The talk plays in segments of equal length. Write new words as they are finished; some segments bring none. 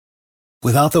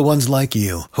Without the ones like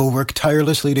you, who work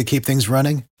tirelessly to keep things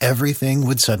running, everything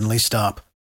would suddenly stop.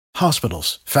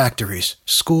 Hospitals, factories,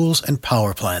 schools, and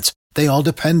power plants, they all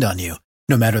depend on you.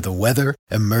 No matter the weather,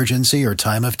 emergency, or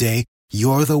time of day,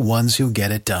 you're the ones who get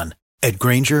it done. At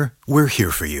Grainger, we're here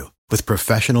for you with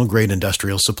professional-grade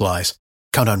industrial supplies.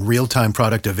 Count on real-time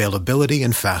product availability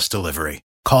and fast delivery.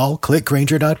 Call,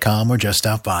 clickgrainger.com, or just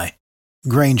stop by.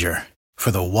 Grainger, for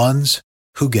the ones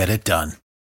who get it done.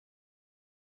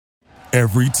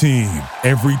 Every team,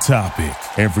 every topic,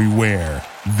 everywhere.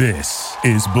 This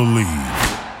is Believe.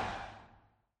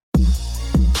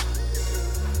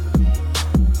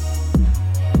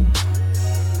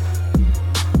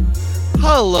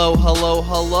 Hello, hello,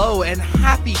 hello, and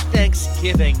happy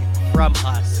Thanksgiving from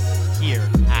us here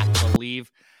at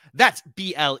Believe. That's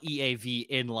BLEAV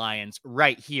in Lions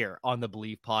right here on the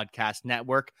Believe Podcast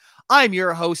Network. I'm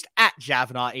your host at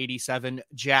Javanaugh87,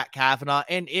 Jack Kavanaugh,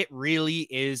 and it really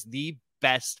is the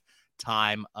best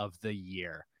time of the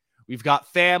year. We've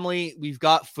got family, we've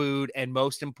got food, and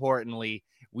most importantly,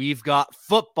 we've got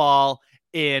football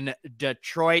in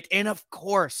Detroit. And of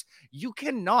course, you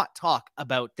cannot talk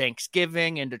about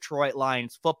Thanksgiving and Detroit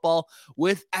Lions football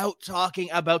without talking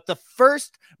about the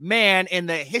first man in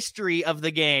the history of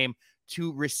the game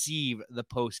to receive the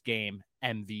post-game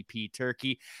MVP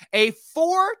turkey, a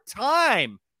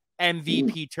four-time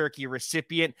MVP turkey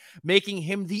recipient, making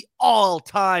him the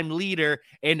all-time leader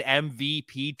in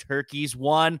MVP turkeys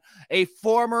won, a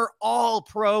former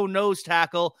all-pro nose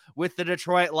tackle with the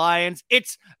Detroit Lions.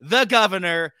 It's the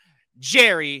governor,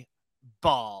 Jerry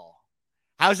Ball.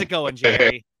 How's it going,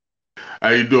 Jerry? How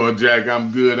you doing, Jack?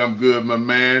 I'm good, my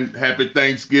man. Happy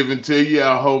Thanksgiving to you.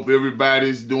 I hope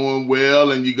everybody's doing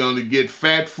well and you're going to get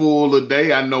fat full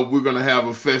today. I know we're going to have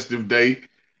a festive day.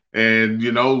 And,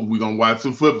 you know, we're going to watch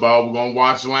some football. We're going to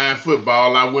watch Lion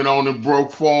football. I went on and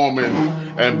broke form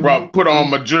and put on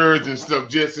my jersey and stuff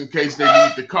just in case they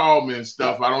need to call me and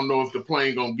stuff. I don't know if the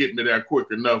plane going to get me there quick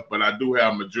enough, but I do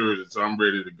have my jersey, so I'm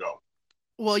ready to go.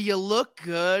 Well, you look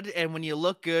good, and when you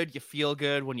look good, you feel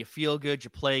good. When you feel good, you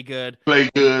play good. Play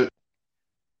good.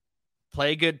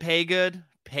 Play good, pay good.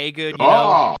 Pay good, you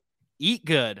know. Eat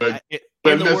good. But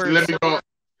let me go.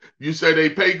 You say they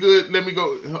pay good? Let me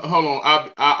go. Hold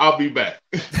on. I'll be back.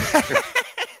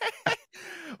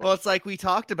 Well, it's like we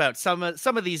talked about. Some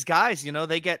of these guys, you know,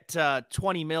 they get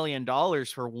 $20 million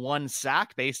for one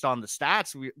sack based on the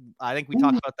stats. I think we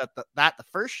talked about that the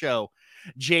first show.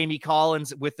 Jamie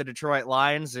Collins with the Detroit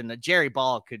Lions, and Jerry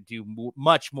Ball could do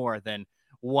much more than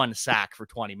one sack for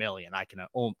 $20 million. I can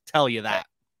tell you that.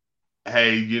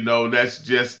 Hey, you know, that's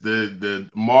just the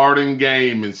modern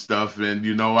game and stuff. And,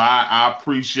 you know, I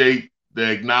appreciate the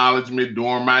acknowledgement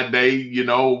during my day. You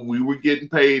know, we were getting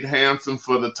paid handsome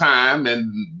for the time,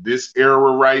 and this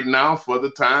era right now for the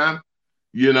time,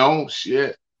 you know,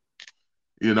 shit.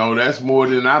 You know, that's more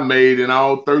than I made in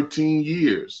all 13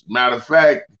 years. Matter of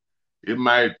fact, it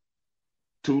might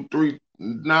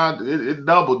it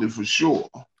doubled it for sure.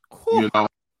 Whew. You know,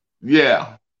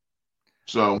 yeah.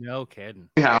 So no kidding.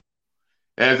 Yeah.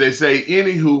 As they say,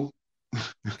 anywho.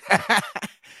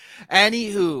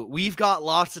 Anywho, we've got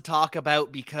lots to talk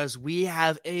about because we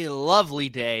have a lovely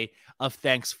day of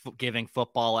Thanksgiving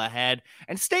football ahead.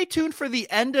 And stay tuned for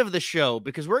the end of the show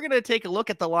because we're going to take a look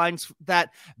at the lines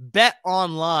that Bet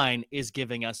Online is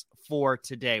giving us for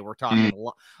today. We're talking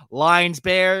Lions,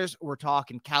 Bears, we're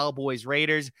talking Cowboys,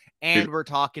 Raiders, and we're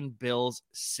talking Bills,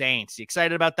 Saints. You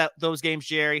excited about those games,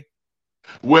 Jerry?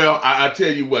 Well, I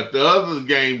tell you what, the other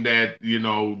game that, you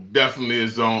know, definitely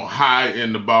is on high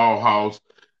in the ball house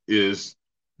is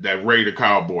that Raider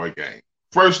Cowboy game.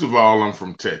 First of all, I'm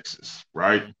from Texas,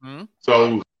 right? Mm-hmm.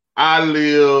 So I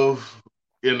live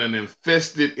in an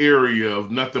infested area of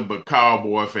nothing but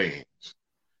Cowboy fans.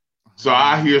 So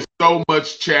I hear so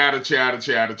much chatter.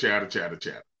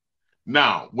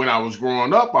 Now, when I was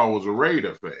growing up, I was a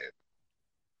Raider fan.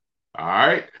 All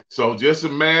right. So just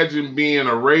imagine being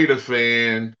a Raider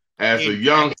fan as a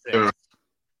youngster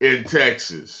in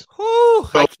Texas. Whew,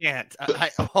 I can't. You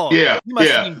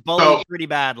must have been bullied pretty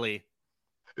badly.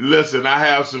 Listen, I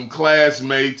have some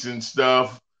classmates and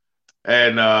stuff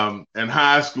and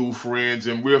high school friends,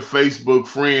 and we're Facebook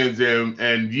friends,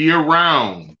 and year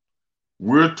round,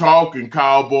 we're talking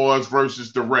Cowboys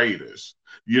versus the Raiders.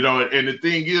 You know, and the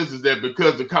thing is that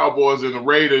because the Cowboys and the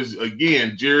Raiders,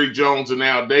 again, Jerry Jones and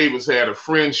Al Davis had a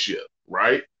friendship,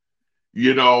 right?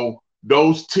 You know,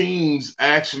 those teams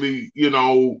actually, you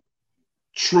know,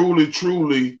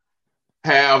 truly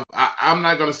have, I'm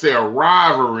not going to say a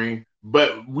rivalry,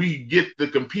 but we get to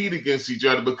compete against each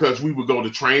other because we would go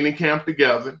to training camp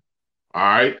together, all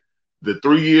right? The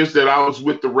 3 years that I was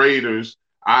with the Raiders,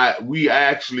 we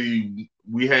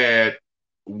had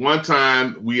one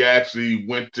time we actually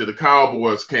went to the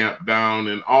Cowboys camp down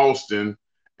in Austin,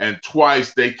 and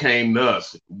twice they came to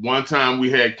us. One time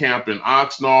we had camp in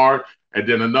Oxnard, and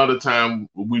then another time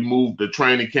we moved the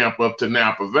training camp up to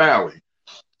Napa Valley.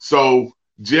 So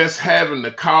just having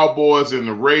the Cowboys and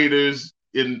the Raiders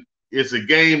it's a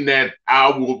game that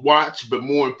I will watch, but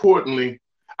more importantly,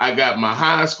 I got my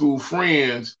high school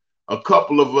friends. A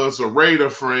couple of us are Raider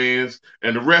fans,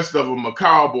 and the rest of them are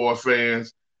Cowboy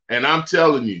fans. And I'm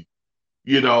telling you,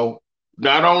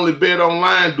 not only Bet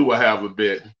Online do I have a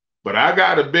bet, but I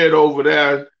got a bet over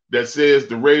there that says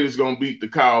the Raiders going to beat the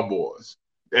Cowboys.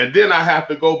 And then I have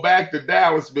to go back to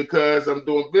Dallas because I'm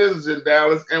doing business in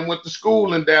Dallas and went to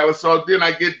school in Dallas. So then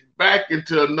I get back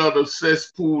into another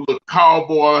cesspool of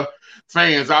Cowboy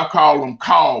fans. I call them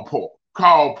call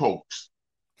pokes.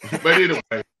 But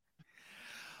anyway.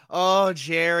 Oh,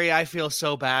 Jerry, I feel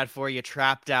so bad for you,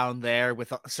 trapped down there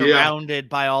surrounded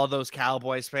by all those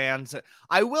Cowboys fans.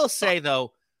 I will say,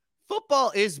 though,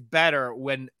 football is better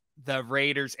when the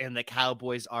Raiders and the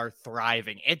Cowboys are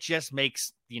thriving. It just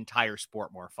makes the entire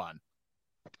sport more fun.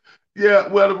 Yeah,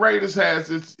 well, the Raiders has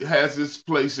its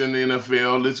place in the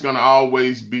NFL. It's going to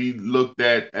always be looked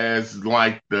at as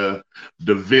like the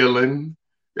villain,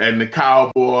 and the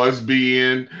Cowboys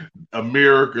being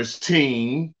America's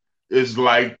team is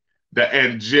like the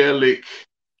angelic,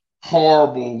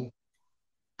 horrible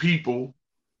people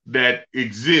that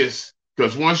exist.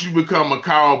 Because once you become a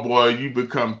Cowboy, you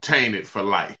become tainted for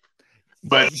life.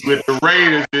 But with the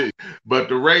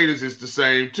Raiders, it's the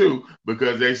same too,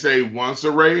 because they say once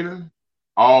a Raider,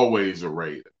 always a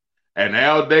Raider. And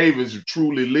Al Davis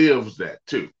truly lives that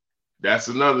too. That's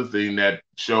another thing that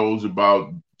shows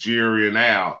about Jerry and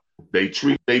Al. They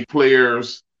treat their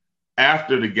players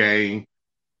after the game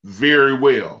very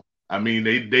well. I mean,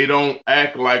 they don't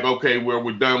act like, okay, well,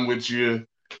 we're done with you.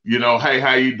 Hey,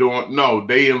 how you doing? No,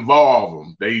 they involve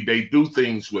them. They do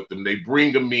things with them. They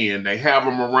bring them in. They have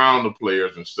them around the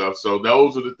players and stuff. So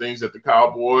those are the things that the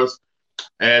Cowboys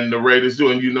and the Raiders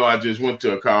do. And, I just went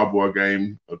to a Cowboy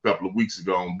game a couple of weeks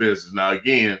ago on business. Now,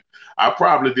 again, I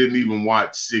probably didn't even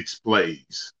watch 6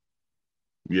 plays,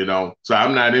 so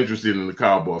I'm not interested in the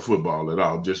Cowboy football at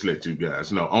all. Just let you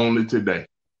guys know. Only today.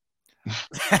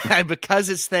 Because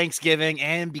it's Thanksgiving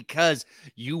and because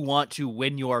you want to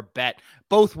win your bet,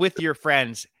 both with your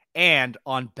friends and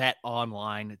on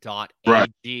betonline.ag.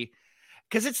 Right.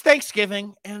 Because it's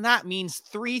Thanksgiving, and that means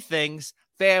 3 things: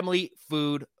 family,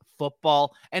 food,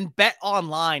 football. And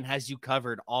BetOnline has you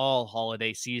covered all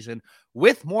holiday season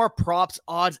with more props,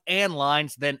 odds, and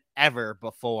lines than ever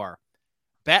before.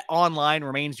 BetOnline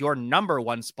remains your number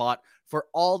 1 spot for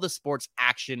all the sports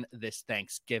action this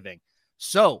Thanksgiving.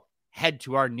 So head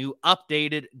to our new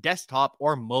updated desktop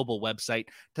or mobile website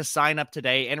to sign up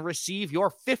today and receive your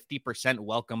 50%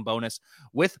 welcome bonus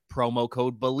with promo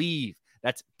code BELIEVE.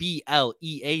 That's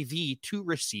BLEAV to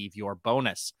receive your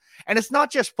bonus. And it's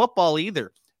not just football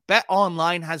either.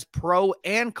 BetOnline has pro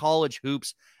and college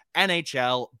hoops,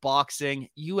 NHL, boxing,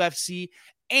 UFC,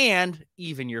 and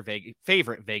even your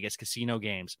favorite Vegas casino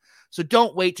games. So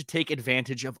don't wait to take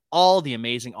advantage of all the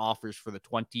amazing offers for the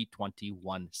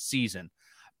 2021 season.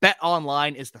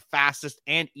 BetOnline is the fastest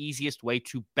and easiest way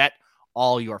to bet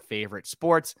all your favorite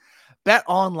sports.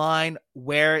 BetOnline,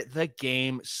 where the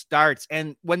game starts.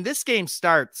 And when this game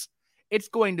starts, it's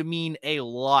going to mean a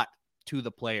lot to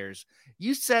the players.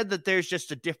 You said that there's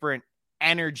just a different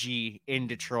energy in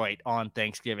Detroit on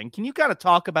Thanksgiving. Can you kind of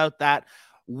talk about that?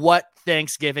 What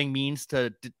Thanksgiving means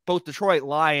to both Detroit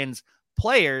Lions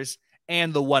players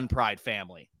and the One Pride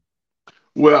family?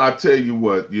 Well, I tell you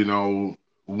what,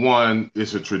 one,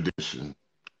 it's a tradition.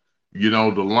 The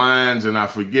Lions, and I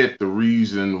forget the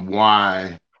reason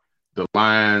why the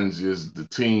Lions is the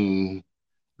team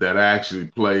that actually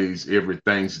plays every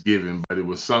Thanksgiving, but it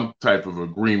was some type of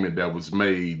agreement that was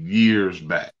made years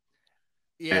back.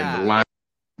 Yeah. And the Lions,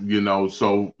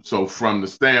 so from the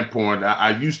standpoint,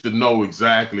 I used to know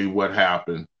exactly what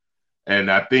happened.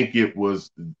 And I think it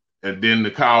was, and then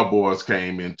the Cowboys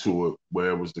came into it, where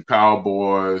it was the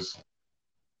Cowboys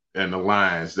and the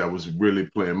Lions that was really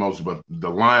playing most, but the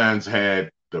Lions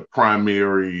had the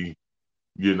primary,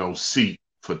 seat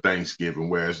for Thanksgiving,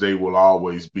 whereas they will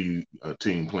always be a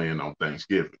team playing on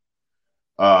Thanksgiving.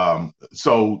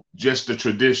 So just the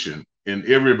tradition in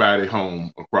everybody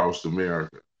home across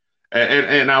America.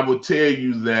 And I would tell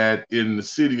you that in the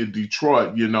city of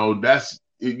Detroit, that's,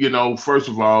 first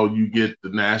of all, you get the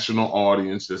national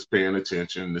audience that's paying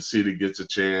attention. The city gets a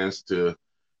chance to,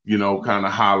 kind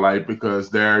of highlight, because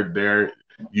they're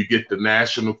You get the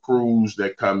national crews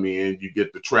that come in. You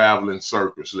get the traveling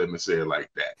circus, let me say it like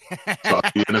that. So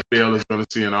the NFL is going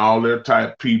to send all their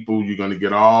type people. You're going to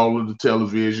get all of the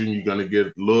television. You're going to get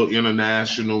a little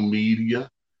international media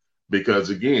because,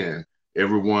 again,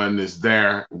 everyone is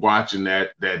there watching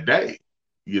that day.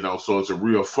 So it's a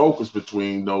real focus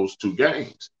between those two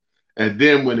games. And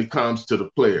then when it comes to the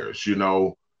players,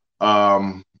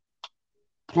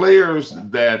 players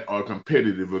that are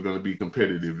competitive are going to be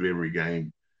competitive every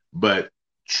game. But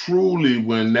truly,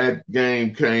 when that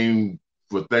game came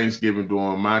for Thanksgiving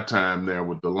during my time there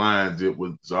with the Lions, it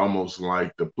was almost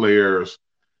like the players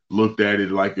looked at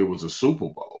it like it was a Super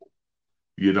Bowl.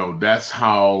 That's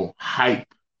how hype,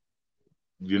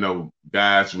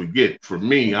 guys would get. For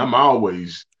me, I'm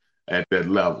always at that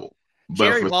level.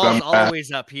 Jerry Ball's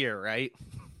always up here, right?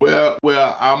 Well,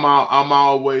 I'm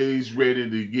always ready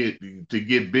to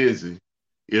get busy.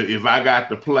 If I got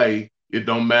to play, it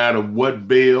don't matter what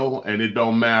bell and it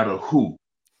don't matter who.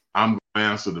 I'm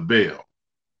gonna answer the bell,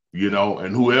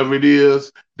 and whoever it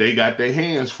is, they got their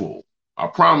hands full. I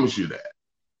promise you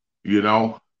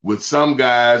that. With some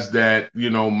guys that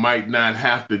might not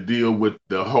have to deal with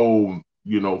the whole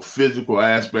physical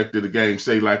aspect of the game,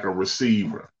 say like a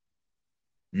receiver.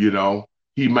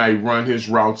 He might run his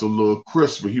routes a little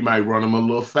crisper. He might run them a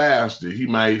little faster. He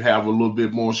might have a little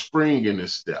bit more spring in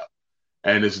his step.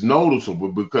 And it's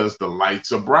noticeable because the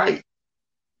lights are bright,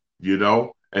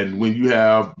 And when you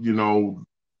have, the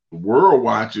world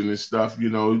watching and stuff,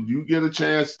 you get a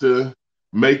chance to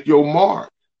make your mark,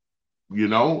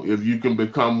 if you can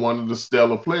become one of the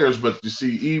stellar players. But you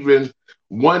see, even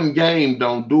one game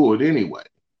don't do it anyway.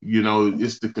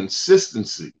 It's the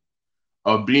consistency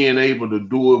of being able to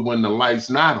do it when the light's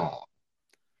not on.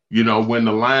 When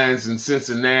the Lions in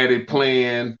Cincinnati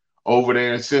playing over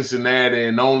there in Cincinnati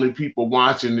and the only people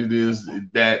watching it is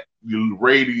that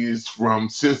radius from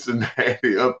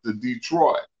Cincinnati up to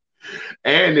Detroit.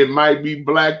 And it might be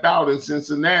blacked out in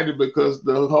Cincinnati because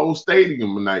the whole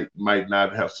stadium might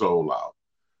not have sold out.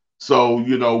 So,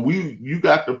 you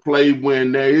got to play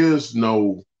when there is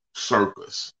no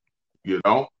circus,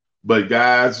 But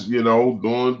guys,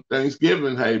 during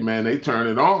Thanksgiving, hey man, they turn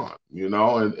it on,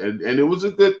 and it was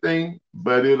a good thing,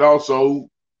 but it also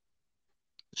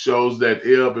shows that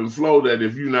ebb and flow that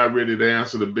if you're not ready to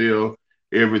answer the bell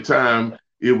every time,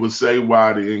 it would say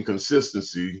why the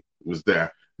inconsistency was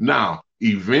there. Now,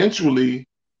 eventually,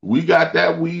 we got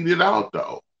that weeded out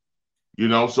though,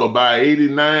 so by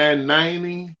 89,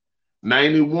 90,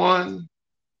 91,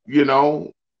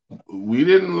 we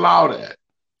didn't allow that,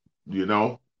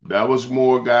 That was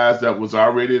more guys that was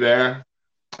already there.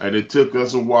 And it took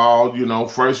us a while.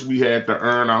 First we had to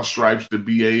earn our stripes to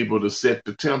be able to set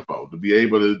the tempo, to be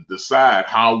able to decide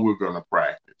how we're going to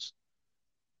practice,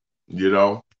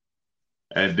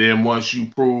 And then once you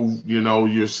prove,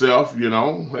 yourself,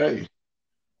 hey,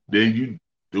 then you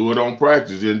do it on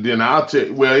practice. And then I'll tell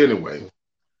you, well, anyway,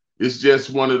 it's just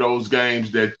one of those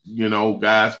games that,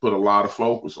 guys put a lot of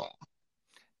focus on.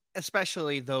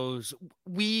 Especially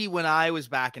when I was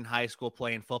back in high school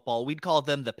playing football, we'd call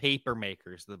them the paper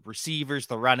makers, the receivers,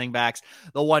 the running backs,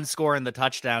 the one scoring the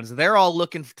touchdowns. They're all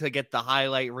looking to get the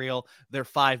highlight reel, their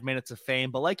 5 minutes of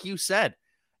fame. But like you said,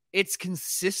 it's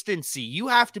consistency. You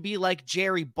have to be like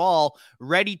Jerry Ball,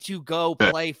 ready to go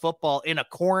play football in a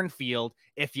cornfield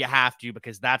if you have to,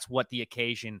 because that's what the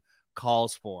occasion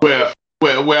calls for.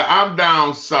 Well, I'm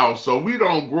down south, so we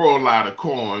don't grow a lot of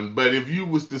corn. But if you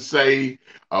was to say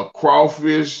a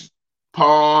crawfish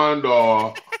pond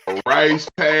or a rice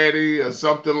paddy or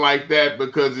something like that,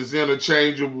 because it's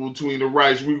interchangeable between the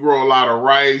rice, we grow a lot of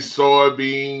rice,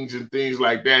 soybeans, and things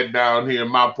like that down here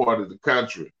in my part of the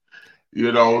country.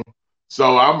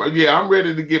 So I'm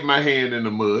ready to get my hand in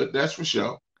the mud. That's for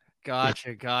sure.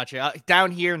 Gotcha.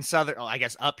 Down here in southern, I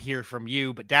guess up here from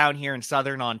you, but down here in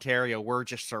southern Ontario, we're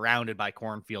just surrounded by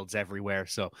cornfields everywhere.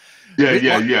 So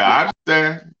I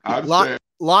understand.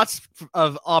 Lots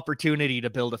of opportunity to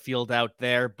build a field out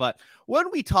there. But when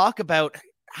we talk about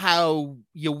how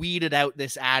you weeded out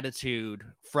this attitude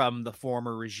from the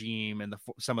former regime and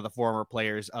some of the former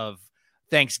players of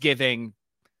Thanksgiving,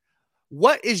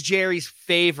 what is Jerry's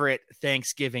favorite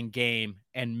Thanksgiving game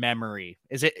and memory?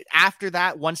 Is it after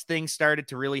that, once things started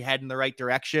to really head in the right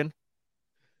direction?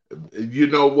 You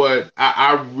know what?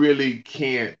 I really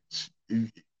can't.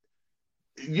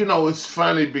 It's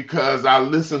funny because I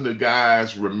listen to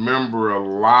guys remember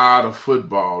a lot of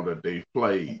football that they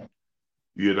played,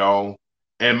 and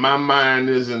my mind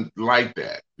isn't like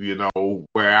that,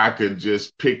 where I could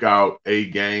just pick out a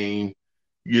game.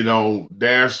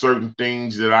 There are certain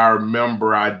things that I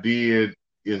remember I did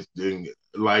in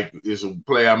like it's a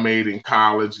play I made in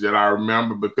college that I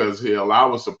remember because hell, I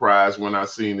was surprised when I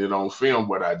seen it on film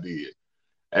what I did.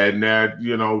 And that,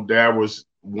 there was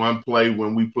one play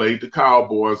when we played the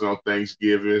Cowboys on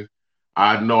Thanksgiving.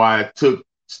 I know I took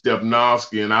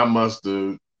Stepnoski and I must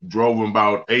have drove him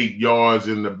about 8 yards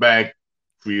in the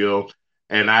backfield.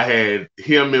 And I had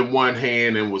him in one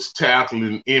hand and was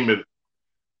tackling Emmett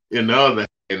in the other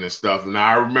hand and stuff. And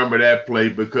I remember that play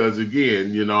because,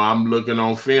 again, I'm looking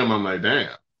on film. I'm like, damn,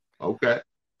 okay.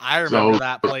 I remember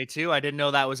that play too. I didn't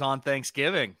know that was on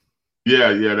Thanksgiving.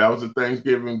 Yeah, that was a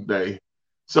Thanksgiving day.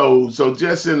 So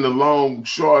just in the long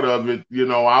short of it,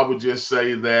 I would just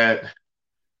say that,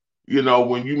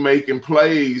 when you making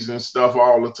plays and stuff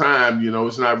all the time,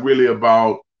 it's not really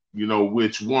about,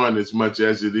 which one as much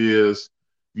as it is,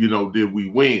 did we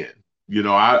win?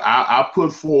 I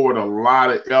put forward a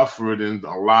lot of effort and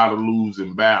a lot of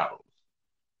losing battles,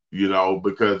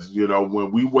 because,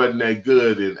 when we wasn't that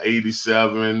good in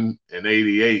 87 and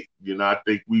 88, I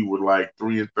think we were like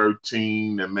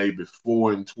 3-13 and maybe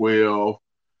 4-12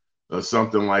 or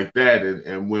something like that.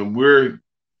 And when we're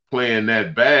playing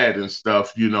that bad and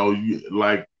stuff,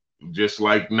 just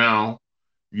like now,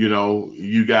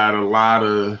 you got a lot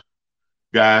of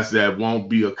guys that won't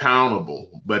be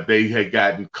accountable, but they had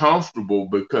gotten comfortable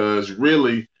because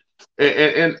really,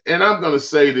 and I'm going to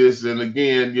say this, and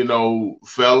again,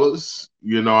 fellas,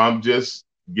 I'm just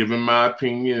giving my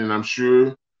opinion and I'm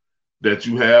sure that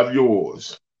you have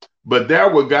yours, but there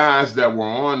were guys that were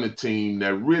on the team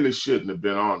that really shouldn't have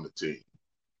been on the team.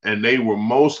 And they were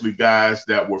mostly guys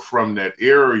that were from that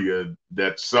area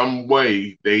that some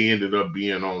way they ended up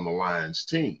being on the Lions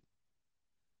team.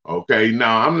 Okay,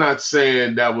 now I'm not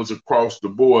saying that was across the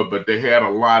board, but they had a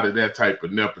lot of that type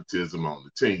of nepotism on the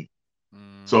team.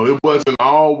 So it wasn't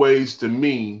always, to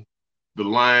me, the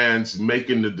Lions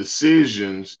making the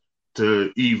decisions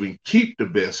to even keep the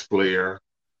best player,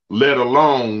 let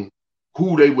alone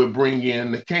who they would bring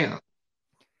in the camp.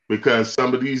 Because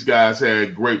some of these guys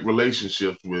had great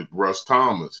relationships with Russ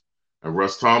Thomas, and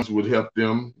Russ Thomas would help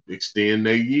them extend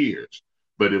their years.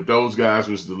 But if those guys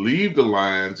was to leave the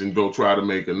Lions and go try to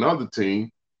make another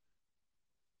team,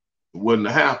 it wouldn't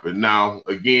have happened. Now,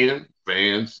 again,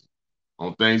 fans,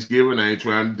 on Thanksgiving, I ain't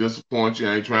trying to disappoint you.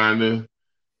 I ain't trying to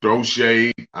throw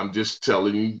shade. I'm just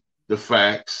telling you the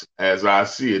facts as I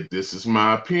see it. This is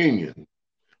my opinion.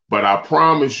 But I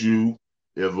promise you,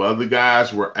 if other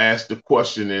guys were asked the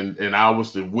question and I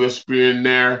was to whisper in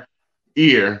their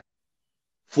ear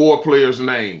 4 players'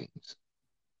 names,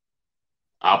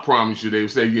 I promise you they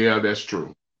would say, yeah, that's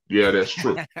true. Yeah, that's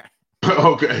true.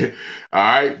 Okay. All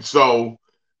right. So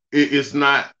it's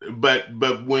not, but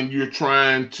when you're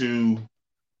trying to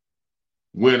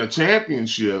win a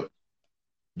championship,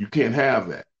 you can't have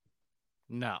that.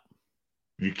 No.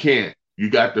 You can't. You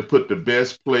got to put the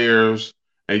best players.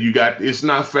 And it's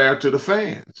not fair to the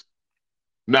fans.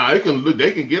 Now they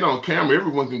can get on camera.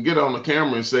 Everyone can get on the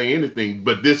camera and say anything.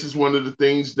 But this is one of the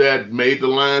things that made the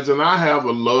Lions and I have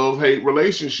a love-hate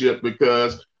relationship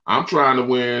because I'm trying to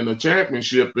win a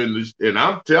championship and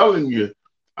I'm telling you,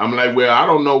 I'm like, well, I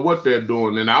don't know what they're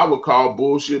doing. And I would call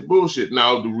bullshit.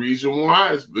 Now the reason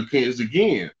why is because,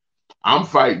 again, I'm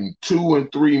fighting 2 and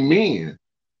 3 men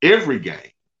every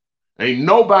game. Ain't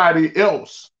nobody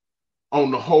else on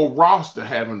the whole roster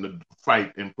having to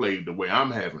fight and play the way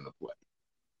I'm having to play.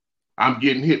 I'm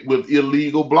getting hit with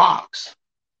illegal blocks.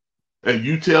 And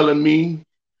you telling me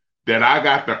that I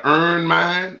got to earn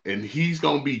mine and he's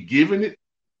going to be giving it?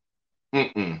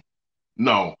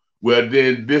 No. Well,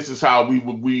 then this is how we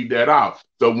would weed that out.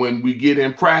 So when we get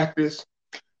in practice,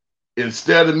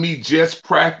 instead of me just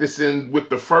practicing with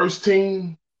the first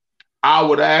team, I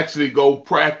would actually go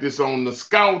practice on the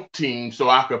scout team so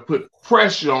I could put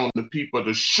pressure on the people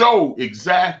to show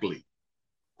exactly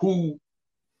who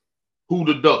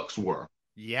the Ducks were.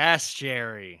 Yes,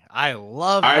 Jerry. I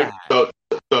love that. So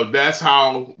that's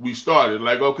how we started.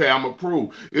 Like, okay, I'm a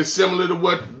prove. It's similar to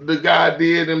what the guy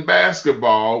did in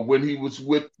basketball when he was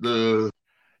with the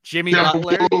Jimmy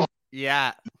Butler.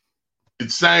 Yeah.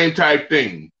 It's the same type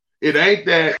thing. It ain't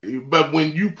that, but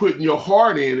when you putting your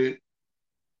heart in it,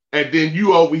 and then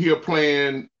you over here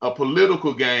playing a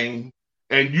political game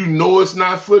and you know it's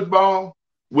not football,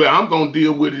 well, I'm going to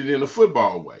deal with it in a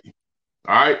football way.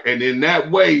 All right. And in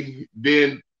that way,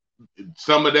 then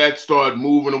some of that started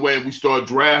moving away and we started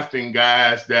drafting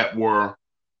guys that were,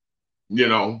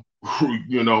 and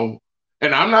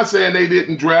I'm not saying they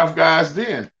didn't draft guys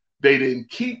then. They didn't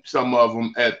keep some of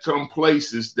them at some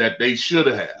places that they should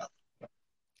have,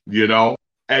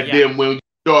 And then when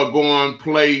start going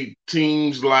play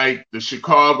teams like the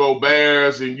Chicago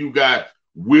Bears and you got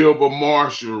Wilbur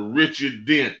Marshall, Richard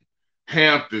Dent,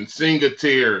 Hampton,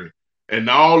 Singletary, and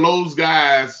all those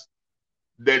guys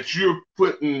that you're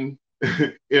putting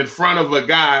in front of a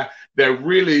guy that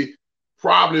really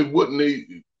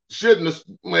probably shouldn't have,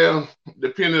 well,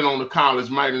 depending on the college,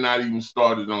 might have not even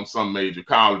started on some major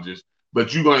colleges,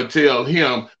 but you're going to tell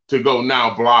him to go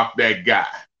now block that guy.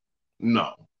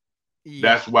 No. Yeah.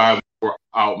 That's why we're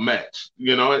outmatched,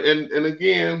 and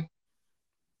again,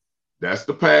 that's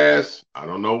the past. I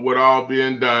don't know what all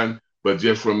being done, but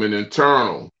just from an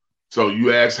internal. So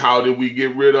you ask, how did we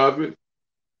get rid of it?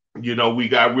 We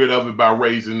got rid of it by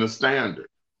raising the standard.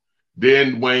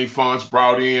 Then Wayne Fonts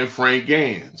brought in Frank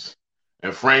Gans.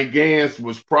 And Frank Gans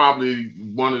was probably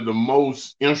one of the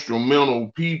most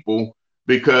instrumental people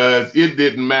because it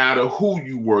didn't matter who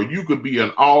you were. You could be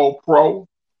an all-pro.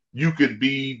 You could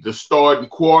be the starting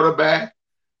quarterback.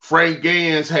 Frank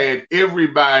Gans had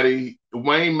everybody.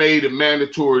 Wayne made it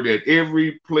mandatory that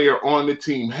every player on the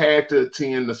team had to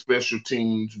attend the special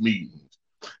teams meetings.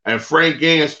 And Frank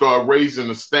Gans started raising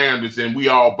the standards, and we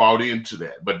all bought into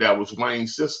that. But that was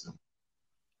Wayne's system,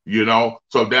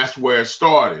 So that's where it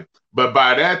started. But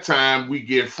by that time, we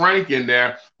get Frank in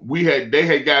there. They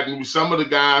had gotten, some of the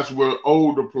guys were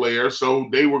older players, so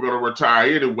they were going to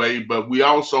retire anyway. But we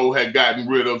also had gotten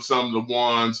rid of some of the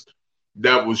ones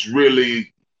that was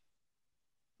really,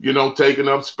 taking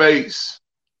up space.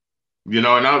 And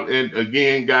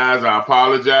again, guys, I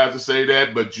apologize to say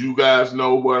that, but you guys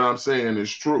know what I'm saying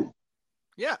is true.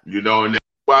 Yeah. And that's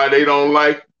why they don't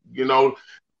like,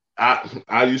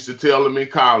 I used to tell them in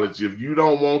college, if you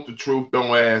don't want the truth,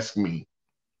 don't ask me.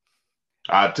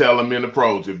 I tell them in the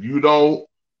pros, if you don't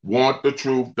want the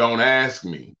truth, don't ask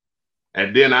me.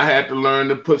 And then I had to learn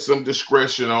to put some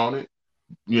discretion on it,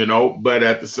 but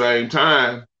at the same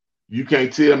time, you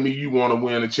can't tell me you want to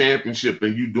win a championship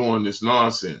and you doing this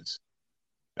nonsense.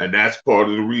 And that's part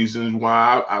of the reasons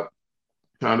why I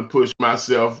kind of pushed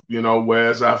myself,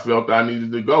 whereas I felt I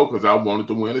needed to go, because I wanted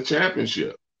to win a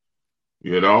championship,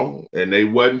 and they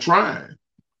wasn't trying,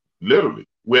 literally.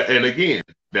 Well, and again,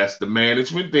 that's the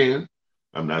management then.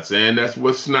 I'm not saying that's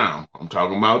what's now. I'm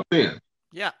talking about then.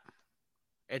 Yeah.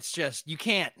 It's just, you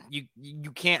can't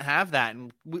have that.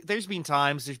 And there's been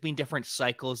different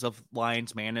cycles of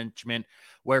Lions management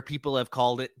where people have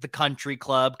called it the country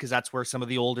club, because that's where some of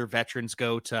the older veterans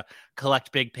go to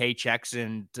collect big paychecks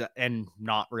and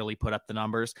not really put up the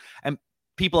numbers. And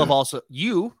people have also,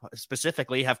 you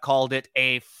specifically, have called it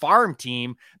a farm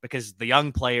team, because the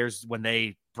young players, when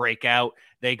they break out,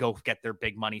 they go get their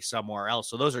big money somewhere else.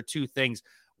 So those are two things.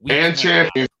 And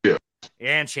championship.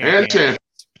 And championship.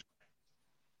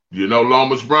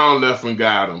 Lomas Brown left and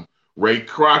got him. Ray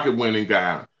Crockett went and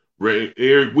got him.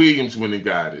 Eric Williams went and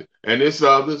got it. And it's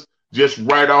others just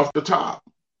right off the top.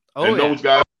 Those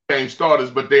guys became starters,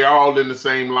 but they're all in the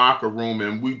same locker room,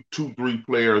 and we 2-3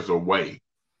 players away.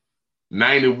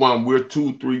 91, we're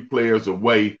 2-3 players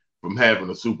away from having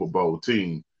a Super Bowl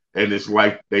team. And it's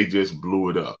like they just blew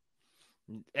it up.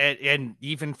 And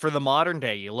even for the modern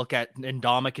day, you look at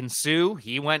Ndamukong Suh,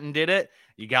 he went and did it.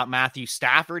 You got Matthew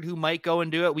Stafford, who might go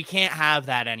and do it. We can't have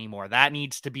that anymore. That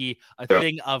needs to be a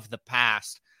thing of the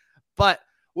past. But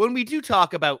when we do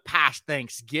talk about past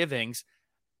Thanksgivings,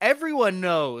 everyone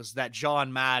knows that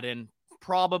John Madden,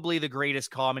 probably the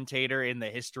greatest commentator in the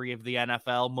history of the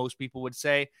NFL, most people would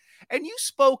say. And you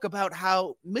spoke about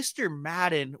how Mr.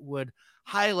 Madden would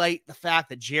highlight the fact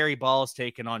that Jerry Ball's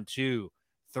taken on 2,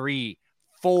 3,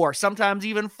 4, sometimes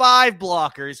even 5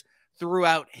 blockers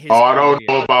throughout his I don't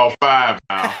know about 5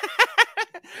 now.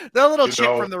 The little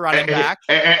chip from the running back.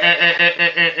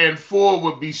 And 4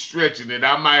 would be stretching it.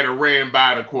 I might have ran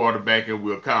by the quarterback and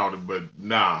we'll count it, but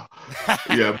nah.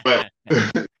 Yeah, but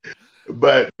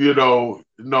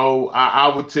no,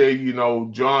 I would tell you,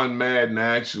 John Madden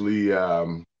actually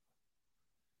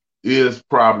is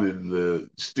probably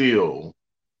still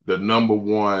the number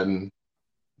one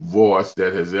voice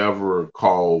that has ever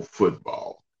called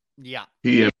football. Yeah.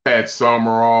 He and Pat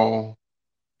Summerall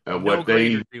and no what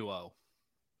they duo.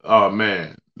 Oh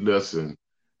man, listen.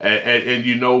 And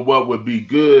you know what would be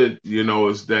good,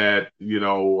 is that,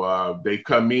 they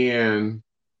come in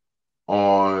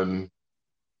on,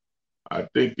 I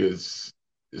think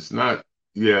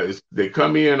they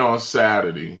come in on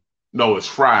Saturday. No, it's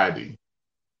Friday.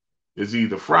 It's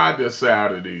either Friday or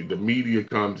Saturday. The media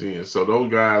comes in. So those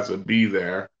guys will be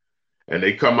there and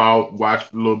they come out,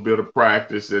 watch a little bit of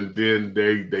practice, and then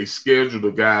they schedule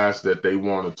the guys that they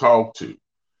want to talk to.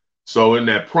 So in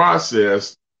that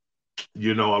process,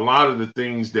 a lot of the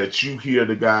things that you hear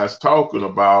the guys talking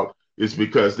about is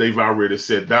because they've already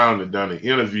sat down and done an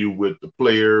interview with the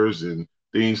players and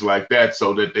things like that,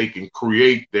 so that they can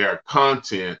create their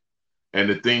content and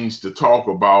the things to talk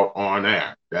about on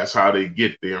air. That's how they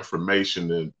get the information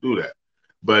to do that.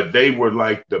 But they were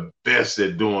like the best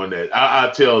at doing that.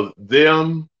 I tell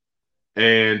them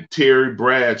and Terry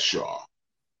Bradshaw,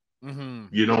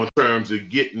 you know, in terms of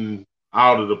getting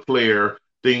out of the player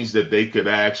things that they could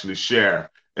actually share.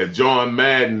 And John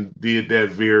Madden did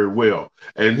that very well.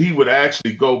 And he would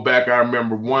actually go back. I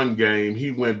remember one game,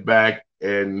 he went back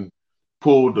and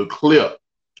pulled a clip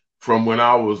from when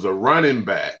I was a running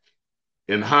back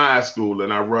in high school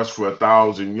and I rushed for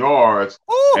 1,000 yards.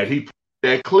 Ooh. And he played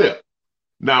that clip.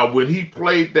 Now, when he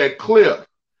played that clip,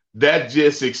 that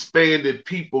just expanded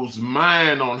people's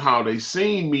mind on how they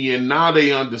seen me, and now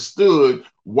they understood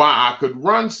why I could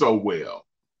run so well.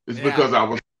 It's because I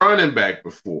was running back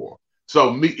before.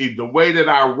 So the way that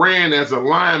I ran as a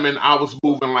lineman, I was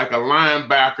moving like a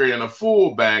linebacker and a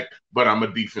fullback, but I'm a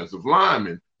defensive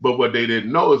lineman. But what they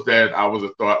didn't know is that I was a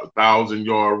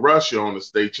 1,000-yard rusher on the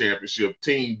state championship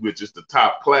team, which is the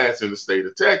top class in the state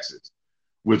of Texas,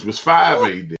 which was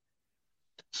 5A.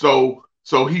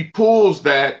 So he pulls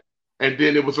that, and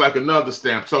then it was like another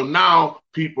stamp. So now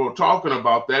people are talking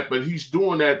about that, but he's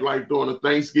doing that like during a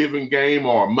Thanksgiving game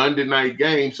or a Monday night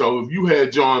game. So if you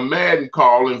had John Madden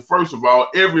calling, first of all,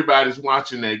 everybody's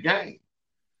watching that game.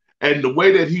 And the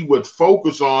way that he would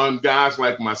focus on guys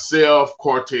like myself,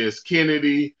 Cortez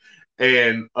Kennedy,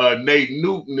 and Nate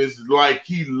Newton is like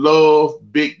he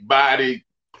loved big-bodied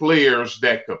players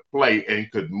that could play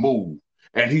and could move.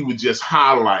 And he would just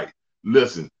highlight,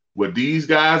 listen, what these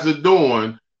guys are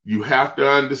doing, you have to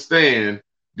understand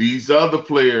these other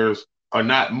players are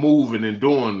not moving and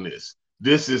doing this.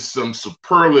 This is some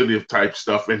superlative type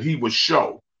stuff. And he would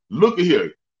show, look at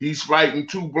here. He's fighting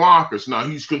two blockers. Now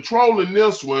he's controlling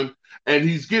this one and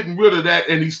he's getting rid of that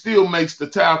and he still makes the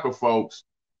tackle, folks.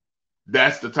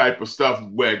 That's the type of stuff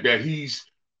that he's,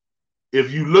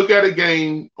 if you look at a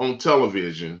game on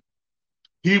television,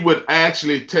 he would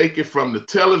actually take it from the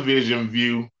television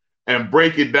view and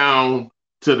break it down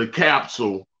to the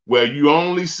capsule where you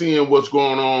only seeing what's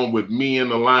going on with me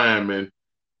and the lineman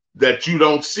that you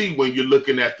don't see when you're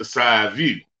looking at the side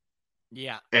view.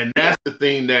 Yeah. And that's the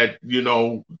thing that, you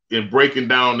know, in breaking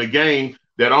down the game,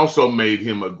 that also made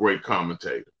him a great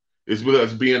commentator. It's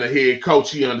because being a head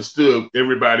coach, he understood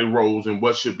everybody roles and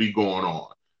what should be going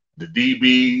on. The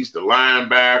DBs, the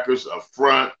linebackers up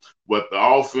front, what the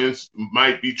offense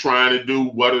might be trying to do,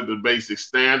 what are the basic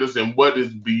standards, and what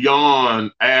is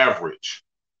beyond average.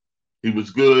 He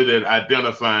was good at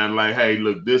identifying like, hey,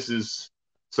 look, this is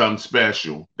something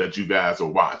special that you guys are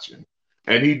watching.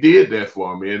 And he did that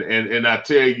for me. And I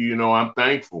tell you, you know, I'm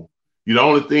thankful. The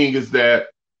only thing is that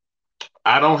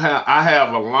I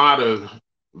have a lot of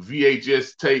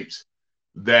VHS tapes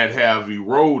that have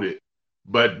eroded,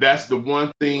 but that's the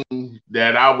one thing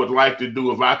that I would like to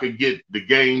do if I could get the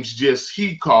games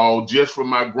he called just for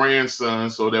my grandson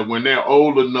so that when they're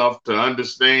old enough to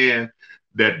understand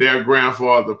that their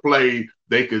grandfather played,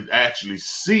 they could actually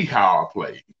see how I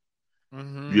played,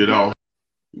 you know,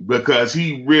 because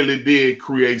he really did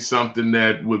create something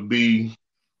that would be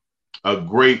a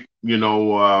great, you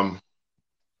know,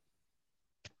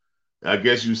 I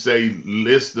guess you say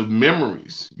list of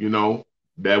memories, you know,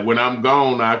 that when I'm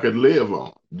gone, I could live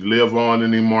on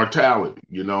in immortality,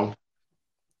 you know?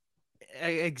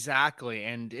 Exactly.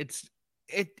 And it's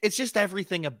just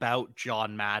everything about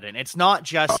John Madden. It's not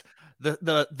just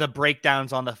the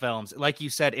breakdowns on the films. Like you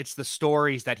said, it's the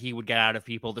stories that he would get out of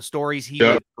people, the stories he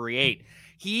would create.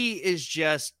 He is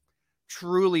just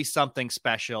truly something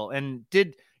special. And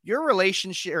did your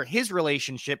relationship or his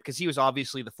relationship, because he was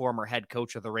obviously the former head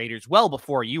coach of the Raiders well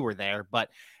before you were there, but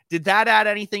did that add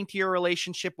anything to your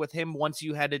relationship with him once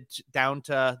you headed down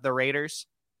to the Raiders?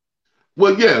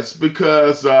 Well, yes,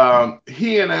 because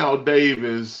he and Al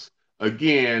Davis,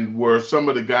 again, were some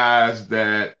of the guys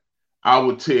that I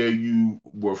would tell you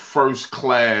were first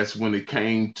class when it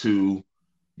came to,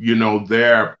 you know,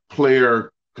 their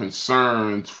player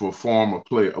concerns for former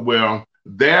players. Well,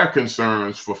 their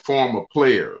concerns for former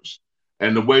players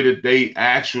and the way that they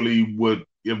actually would,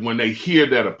 when they hear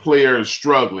that a player is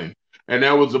struggling. And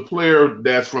there was a player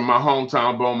that's from my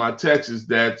hometown, Beaumont, Texas,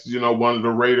 that's, you know, one of the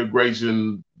Raider greats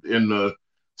in the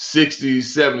 60s,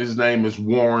 70s. His name is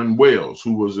Warren Wells,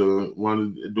 who was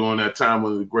during that time,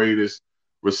 one of the greatest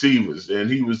receivers. And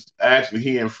he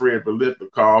and Fred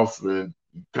Biletnikoff and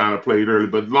kind of played early,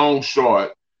 but long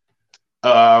short,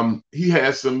 he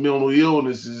had some mental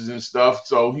illnesses and stuff.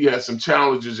 So he had some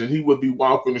challenges and he would be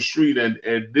walking the street.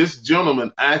 And this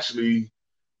gentleman actually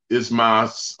is my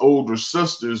older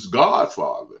sister's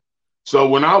godfather. So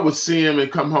when I would see him and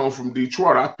come home from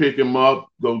Detroit, I pick him up,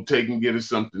 go take him, get him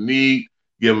something to eat,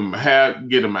 get him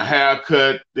a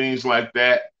haircut, things like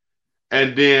that.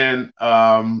 And then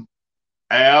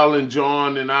Al and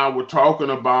John and I were talking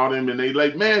about him, and they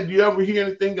like, man, do you ever hear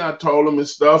anything I told him and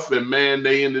stuff? And man,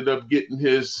 they ended up getting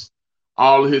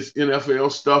all of his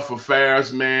NFL stuff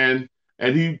affairs, man.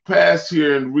 And he passed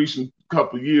here in recent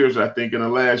couple of years, I think, in the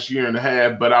last year and a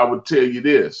half. But I would tell you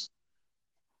this.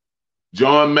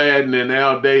 John Madden and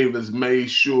Al Davis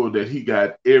made sure that he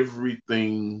got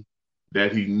everything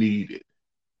that he needed.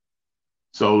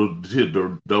 So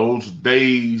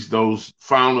those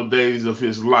final days of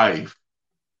his life,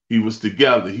 he was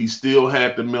together. He still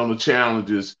had the mental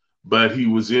challenges, but he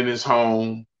was in his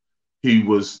home. He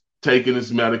was taking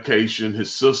his medication.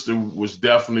 His sister was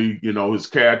definitely, his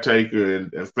caretaker,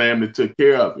 and family took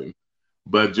care of him.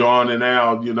 But John and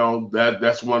Al,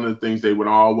 that's one of the things they would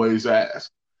always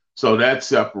ask. So that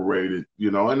separated,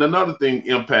 And another thing,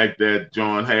 impact that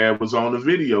John had was on the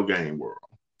video game world.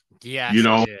 Yeah, he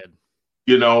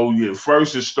did.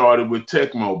 First it started with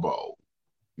Tecmo Bowl,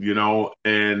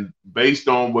 and based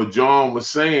on what John was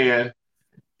saying,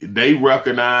 they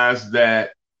recognized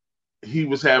that he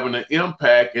was having an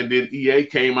impact, and then EA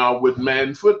came out with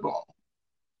Madden Football.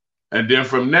 And then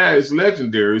from there, it's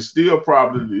legendary.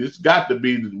 It's got to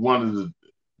be one of the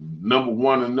number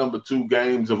one and number two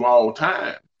games of all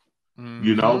time, but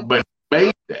he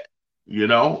made that,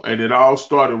 and it all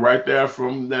started right there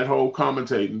from that whole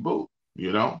commentating booth,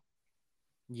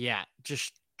 Yeah,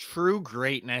 just true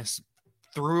greatness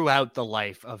throughout the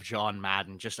life of John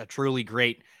Madden. Just a truly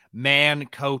great man,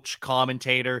 coach,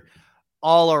 commentator,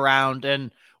 all around.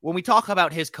 And when we talk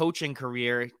about his coaching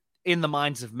career, in the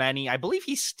minds of many, I believe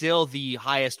he's still the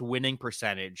highest winning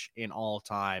percentage in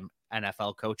all-time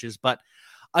NFL coaches. But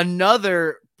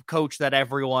another coach that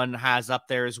everyone has up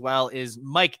there as well is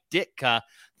Mike Ditka,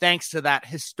 thanks to that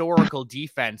historical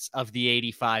defense of the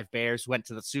 85 Bears, went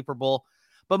to the Super Bowl.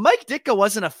 But Mike Ditka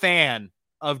wasn't a fan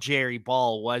of Jerry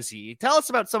Ball, was he? Tell us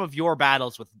about some of your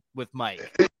battles with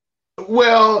Mike.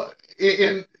 Well,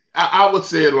 I would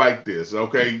say it like this,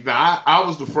 okay? Now, I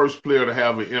was the first player to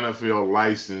have an NFL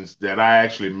license that I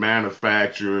actually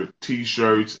manufactured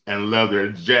T-shirts and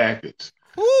leather jackets.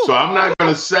 Ooh. So I'm not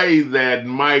going to say that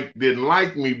Mike didn't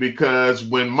like me, because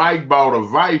when Mike bought a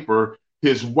Viper,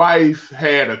 his wife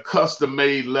had a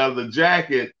custom-made leather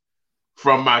jacket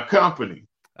from my company.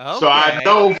 Okay. So I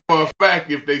know for a fact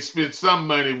if they spent some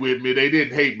money with me, they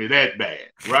didn't hate me that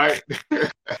bad, right?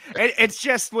 It's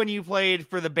just when you played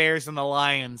for the Bears and the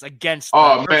Lions against the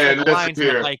Lions and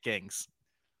the Vikings.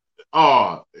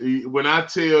 When I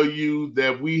tell you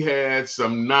that we had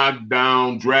some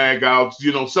knockdown, drag-outs,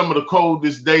 some of the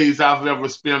coldest days I've ever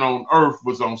spent on earth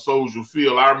was on Soldier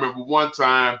Field. I remember one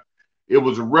time, it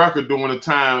was a record during the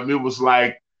time, it was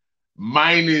like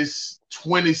minus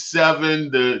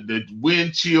 27, the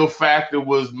wind chill factor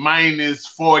was minus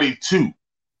 42.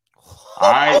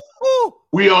 All right.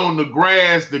 We on the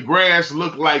grass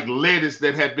looked like lettuce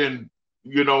that had been,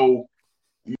 I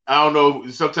don't know,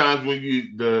 sometimes when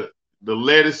the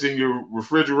lettuce in your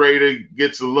refrigerator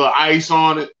gets a little ice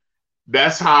on it,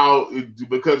 that's how,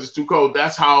 because it's too cold,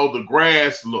 that's how the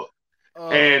grass looked.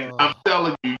 And I'm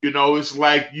telling you, it's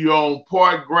like you on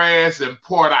part grass and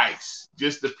part ice,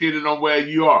 just depending on where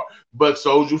you are. But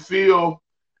Soldier Field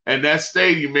and that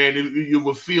stadium, man, you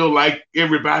would feel like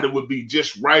everybody would be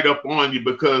just right up on you,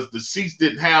 because the seats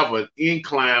didn't have an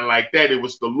incline like that. It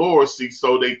was the lower seats,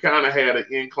 so they kind of had an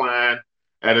incline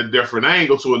at a different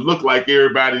angle, so it looked like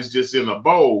everybody's just in a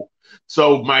bowl.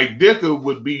 So Mike Ditka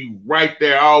would be right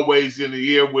there, always in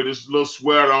the air with his little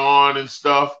sweater on and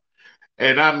stuff.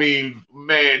 And I mean,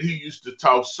 man, he used to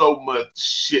talk so much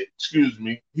shit. Excuse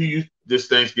me. This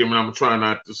Thanksgiving, I'm trying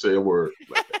not to say a word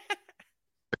like that.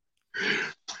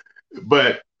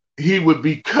 But he would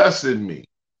be cussing me,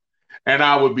 and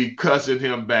I would be cussing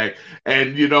him back.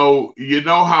 And you know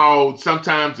how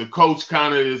sometimes the coach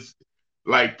kind of is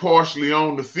like partially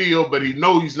on the field, but he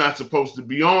knows he's not supposed to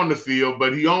be on the field,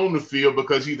 but he on the field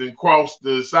because he didn't cross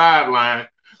the sideline.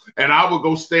 And I would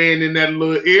go stand in that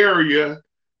little area,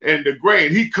 and the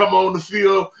grade, he'd come on the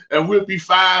field, and we'll be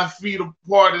 5 feet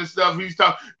apart and stuff. He's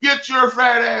talking, get your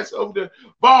fat ass over there.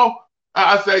 Ball.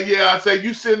 I say,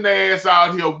 you send the ass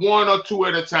out here 1 or 2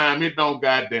 at a time. It don't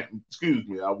goddamn, excuse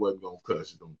me, I wasn't going to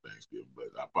cuss it on Thanksgiving, but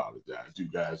I apologize. You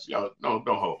guys, y'all, don't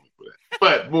hold me for that.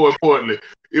 But more importantly,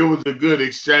 it was a good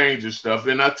exchange of stuff.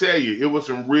 And I tell you, it was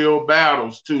some real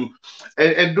battles too.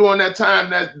 And during that time,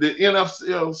 that the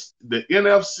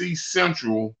NFC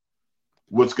Central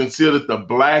was considered the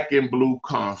Black and Blue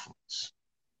Conference.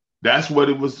 That's what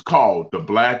it was called, the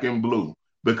Black and Blue.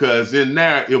 because in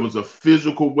there it was a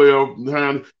physical well.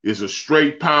 It's a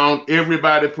straight pound.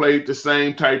 Everybody played the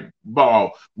same type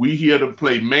ball. We here to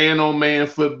play man-on-man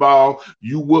football.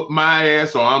 You whoop my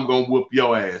ass or I'm going to whoop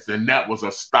your ass. And that was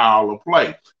a style of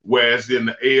play. Whereas in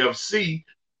the AFC,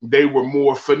 they were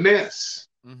more finesse.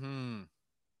 Mm-hmm.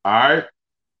 All right.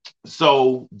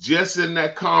 So just in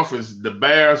that conference, the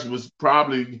Bears was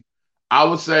probably, I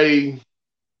would say,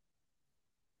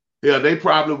 yeah, they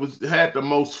probably had the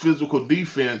most physical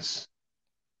defense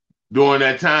during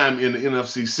that time in the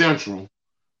NFC Central.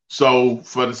 So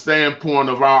for the standpoint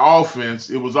of our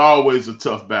offense, it was always a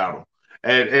tough battle.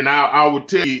 And I would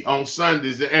tell you on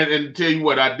Sundays, and tell you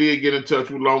what, I did get in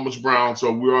touch with Lomas Brown,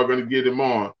 so we are going to get him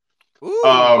on.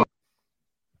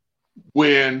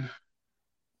 When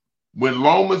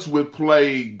Lomas would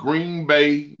play Green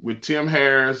Bay with Tim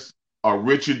Harris or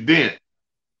Richard Dent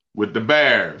with the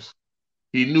Bears,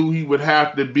 he knew he would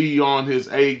have to be on his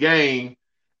A game,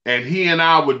 and he and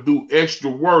I would do extra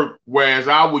work, whereas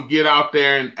I would get out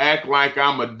there and act like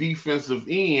I'm a defensive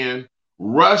end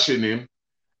rushing him,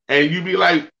 and you'd be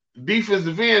like,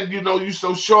 defensive end, you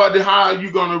so short, how are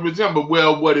you going to resemble?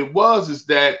 Well, what it was is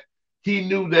that he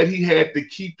knew that he had to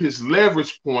keep his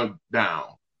leverage point down.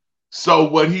 So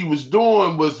what he was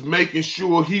doing was making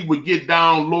sure he would get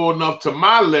down low enough to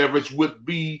my leverage would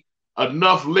be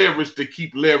enough leverage to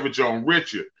keep leverage on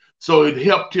Richard. So it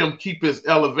helped him keep his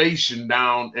elevation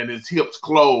down and his hips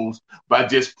closed by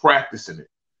just practicing it,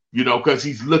 because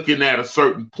he's looking at a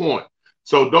certain point.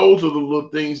 So those are the little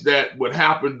things that would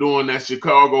happen during that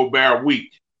Chicago Bear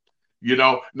week.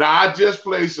 Now I just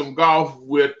played some golf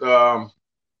with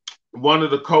one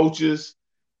of the coaches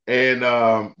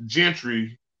and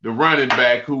Gentry, the running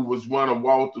back, who was one of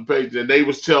Walter Payton, and they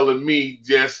was telling me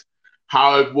just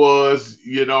how it was,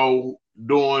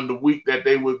 during the week that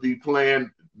they would be playing,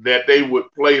 that they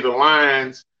would play the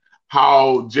Lions,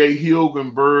 how Jay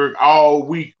Hilgenberg all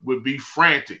week would be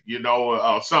frantic,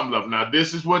 some of them. Now,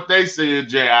 this is what they said,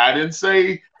 Jay. I didn't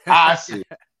say, I said.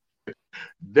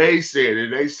 They said it.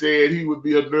 They said he would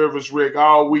be a nervous wreck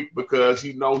all week because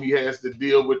he has to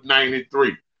deal with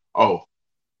 93. Oh,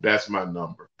 that's my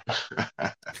number.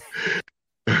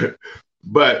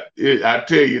 But I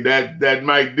tell you, that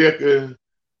Mike Dicker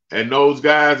and those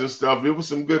guys and stuff, it was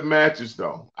some good matches,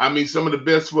 though. I mean, some of the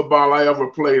best football I ever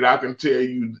played, I can tell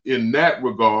you in that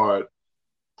regard,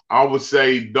 I would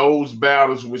say those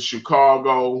battles with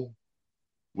Chicago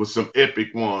were some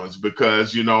epic ones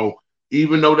because,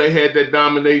 even though they had that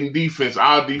dominating defense,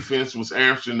 our defense was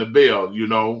answering the bell,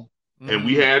 and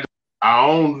we had our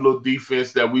own little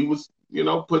defense that we was,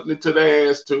 putting it to their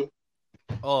ass too.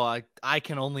 Oh, I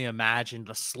can only imagine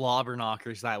the slobber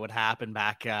knockers that would happen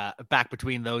back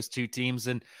between those two teams.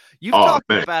 And you've talked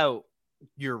about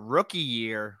your rookie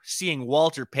year, seeing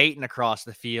Walter Payton across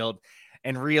the field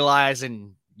and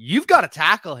realizing you've got to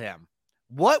tackle him.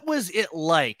 What was it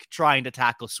like trying to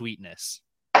tackle Sweetness?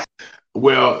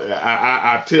 Well,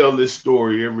 I tell this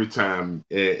story every time,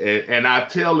 and I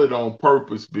tell it on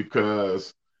purpose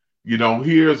because,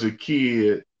 here's a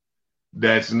kid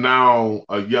that's now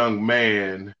a young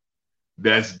man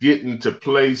that's getting to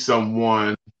play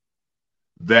someone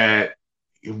that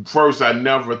first I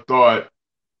never thought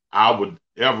I would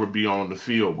ever be on the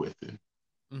field with him.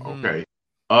 Mm-hmm. Okay.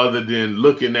 Other than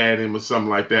looking at him or something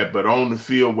like that, but on the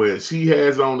field where he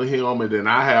has on the helmet and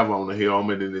I have on the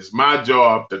helmet, and it's my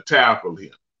job to tackle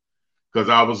him because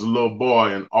I was a little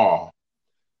boy in awe.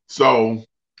 So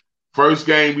first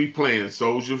game we playing,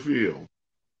 Soldier Field.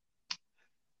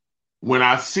 When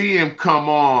I see him come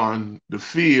on the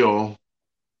field,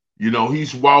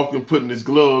 he's walking, putting his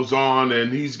gloves on,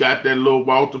 and he's got that little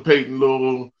Walter Payton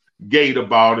little gait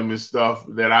about him and stuff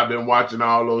that I've been watching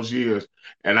all those years.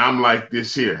 And I'm like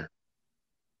this here.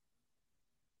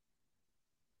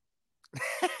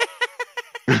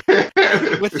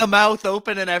 With the mouth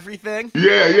open and everything?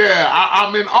 Yeah.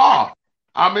 I'm in awe.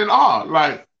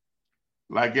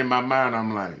 Like in my mind,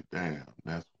 I'm like, damn,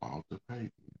 that's Walter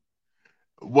Payton.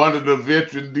 One of the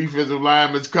veteran defensive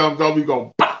linemen comes over, he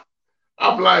go, pop.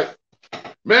 I'm like,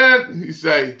 man, he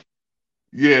say,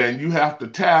 yeah, and you have to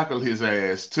tackle his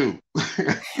ass too.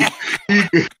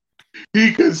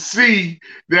 He could see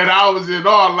that I was in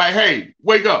awe, like, hey,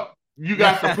 wake up. You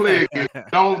got to play again.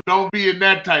 Don't be in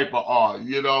that type of awe,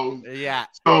 Yeah.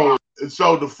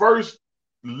 So the first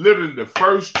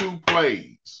two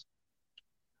plays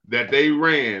that they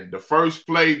ran, the first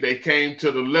play they came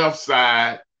to the left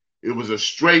side, it was a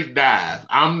straight dive.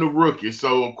 I'm the rookie.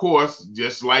 So, of course,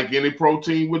 just like any pro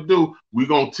team would do, we're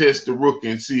going to test the rookie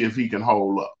and see if he can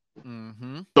hold up.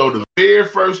 Mm-hmm. So the very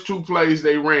first two plays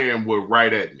they ran were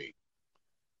right at me.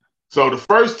 So the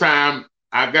first time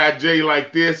I got Jay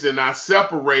like this, and I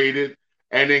separated.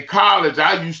 And in college,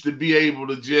 I used to be able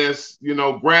to just,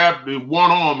 grab the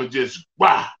one arm and just,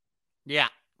 wow. Yeah.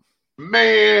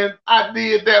 Man, I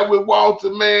did that with Walter,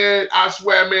 man. I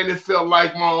swear, man, it felt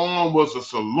like my arm was a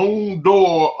saloon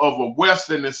door of a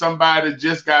Western and somebody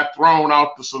just got thrown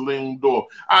out the saloon door.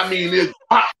 I mean, it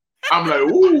pop. I'm like,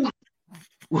 ooh.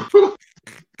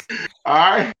 All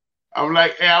right. I'm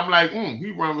like,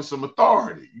 he run with some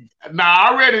authority. Now,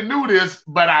 I already knew this,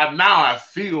 but I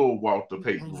feel Walter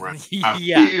Payton, right?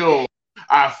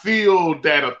 I feel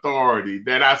that authority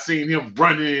that I seen him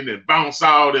running and bounce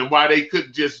out, and why they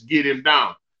couldn't just get him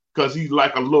down because he's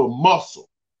like a little muscle,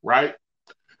 right?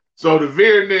 So the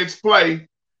very next play,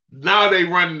 now they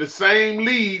running the same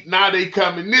lead. Now they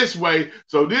coming this way.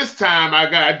 So this time I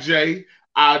got Jay.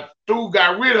 I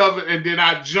got rid of it, and then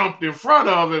I jumped in front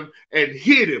of him and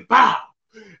hit him. Pow!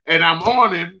 And I'm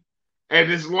on him,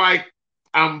 and it's like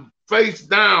I'm face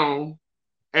down,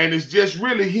 and it's just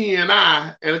really he and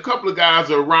I, and a couple of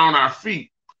guys are around our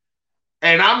feet.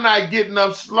 And I'm not getting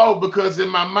up slow because in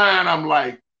my mind, I'm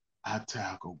like, I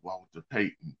tackled Walter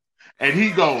Payton. And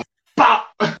he goes, pop!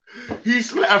 He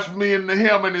slaps me in the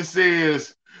helmet and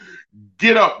says,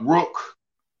 get up, Rook.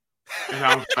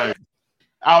 And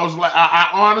I was like, I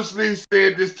honestly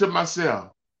said this to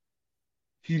myself.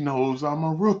 He knows I'm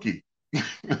a rookie. He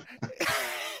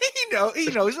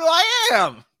knows who I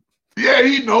am. Yeah,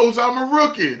 he knows I'm a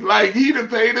rookie. Like, he done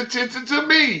paid attention to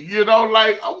me.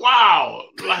 Like, oh, wow.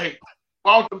 Like,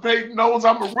 Walter Payton knows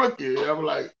I'm a rookie. I'm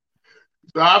like,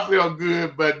 so I feel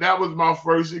good, but that was my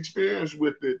first experience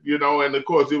with it, and of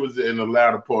course it was in the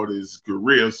latter part of his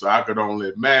career, so I could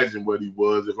only imagine what he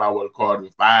was if I would have caught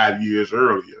him 5 years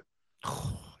earlier.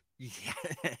 Yeah.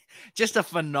 Just a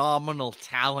phenomenal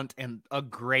talent and a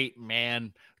great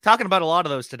man. Talking about a lot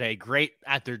of those today. Great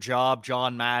at their job,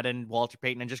 John Madden, Walter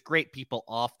Payton, and just great people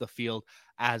off the field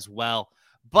as well.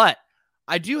 But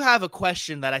I do have a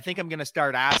question that I think I'm going to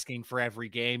start asking for every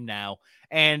game now.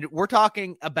 And we're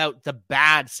talking about the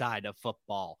bad side of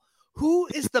football. Who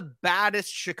is the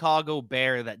baddest Chicago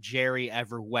Bear that Jerry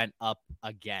ever went up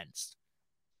against?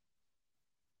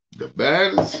 The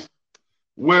baddest?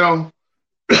 Well,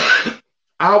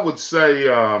 I would say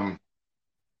Van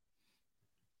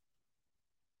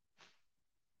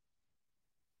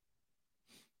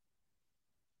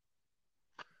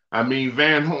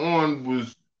Horn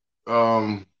was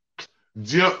man,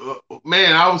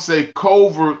 I would say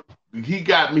Covert. He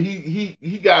got me.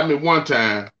 He got me one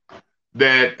time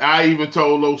that I even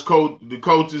told those the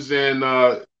coaches and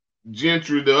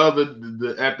Gentry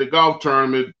at the golf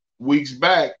tournament weeks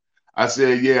back. I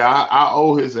said, yeah, I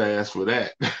owe his ass for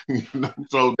that.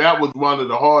 So that was one of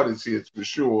the hardest hits for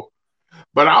sure.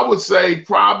 But I would say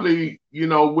probably,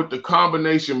 with the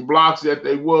combination blocks that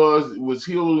it was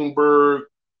Hildenberg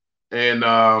and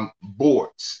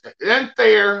Bortz. And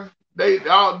Thayer, they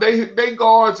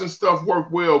guards and stuff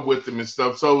work well with them and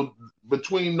stuff. So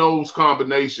between those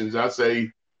combinations, I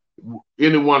say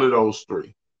any one of those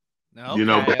three.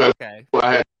 Because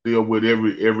I had to deal with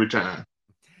every time.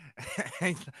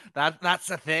 That's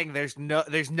the thing. There's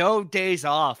no days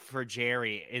off for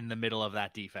Jerry in the middle of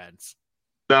that defense.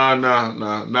 No,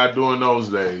 not during those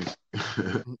days.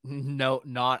 No,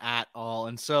 not at all.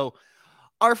 And so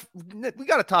we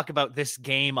got to talk about this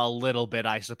game a little bit,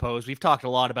 I suppose. We've talked a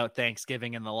lot about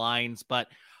Thanksgiving and the Lions, but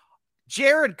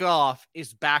Jared Goff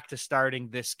is back to starting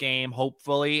this game,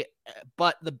 hopefully,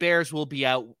 but the Bears will be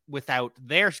out without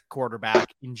their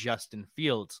quarterback in Justin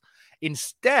Fields.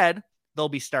 Instead, they'll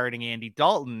be starting Andy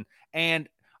Dalton. And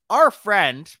our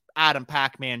friend, Adam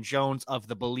Pac-Man Jones of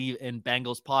the Believe in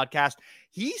Bengals podcast,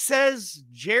 he says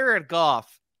Jared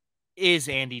Goff is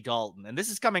Andy Dalton. And this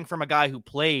is coming from a guy who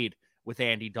played with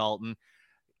Andy Dalton.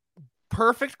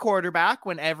 Perfect quarterback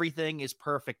when everything is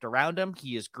perfect around him.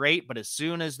 He is great, but as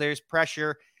soon as there's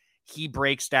pressure, he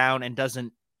breaks down and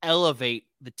doesn't elevate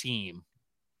the team.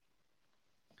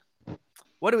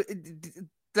 That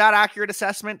accurate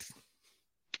assessment?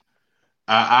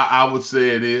 I would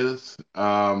say it is.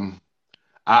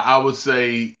 I would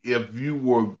say if you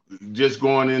were just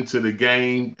going into the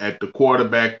game at the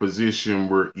quarterback position,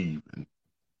 we're even.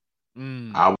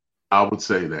 I would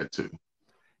say that too.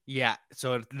 Yeah,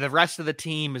 so the rest of the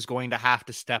team is going to have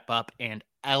to step up and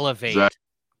elevate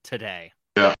today.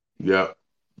 Yeah,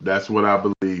 that's what I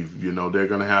believe. They're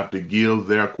going to have to give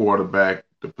their quarterback,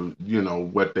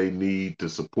 what they need to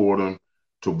support them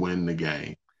to win the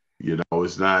game.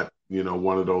 It's not,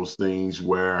 one of those things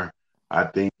where I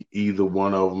think either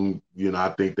one of them, I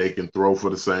think they can throw for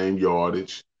the same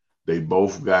yardage. They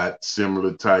both got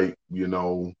similar type,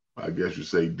 I guess you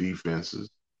say defenses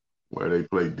where they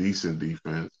play decent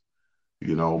defense.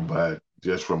 But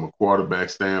just from a quarterback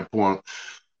standpoint,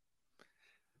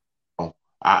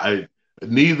 I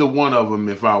neither one of them,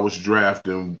 if I was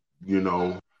drafting,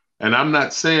 and I'm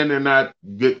not saying they're not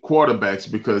good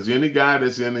quarterbacks because any guy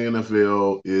that's in the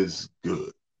NFL is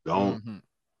good. Don't Mm-hmm.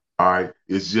 All right.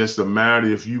 It's just a matter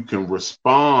if you can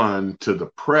respond to the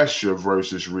pressure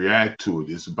versus react to it.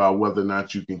 It's about whether or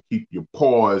not you can keep your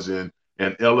poise and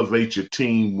elevate your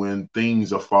team when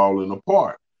things are falling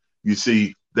apart. You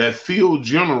see, that field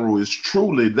general is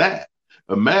truly that.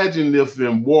 Imagine if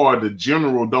in war the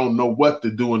general don't know what to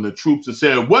do and the troops are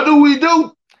saying, "What do we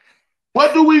do?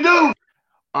 What do we do?"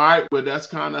 All right, but that's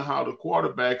kind of how the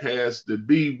quarterback has to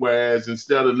be. Whereas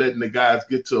instead of letting the guys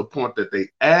get to a point that they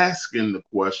asking the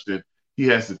question, he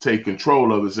has to take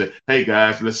control of it and say, "Hey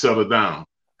guys, let's settle down.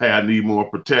 Hey, I need more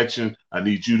protection. I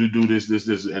need you to do this, this,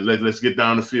 this, and let's get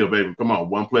down the field, baby. Come on,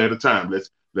 one play at a time.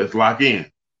 Let's lock in.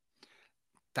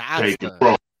 Take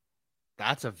control."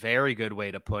 That's a very good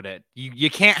way to put it. You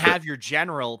can't have your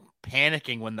general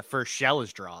panicking when the first shell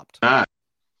is dropped.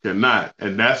 Cannot.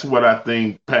 And that's what I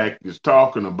think Pack is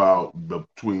talking about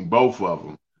between both of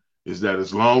them, is that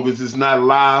as long as it's not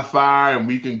live fire and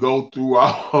we can go through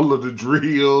all of the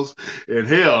drills, and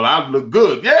hell, I look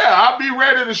good. Yeah, I'll be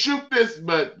ready to shoot this.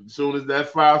 But as soon as that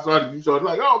fire started, you started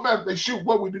like, "Oh man, if they shoot,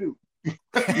 what we do?"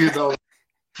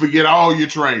 Forget all your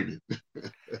training.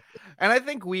 And I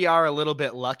think we are a little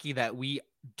bit lucky that we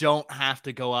don't have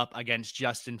to go up against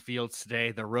Justin Fields today,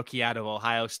 the rookie out of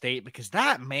Ohio State, because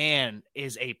that man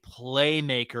is a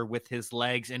playmaker with his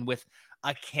legs and with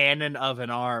a cannon of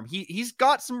an arm. He's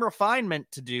got some refinement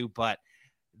to do, but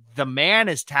the man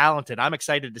is talented. I'm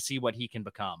excited to see what he can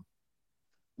become.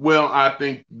 Well, I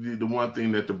think the one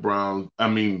thing that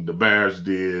the Bears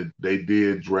did, they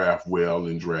did draft well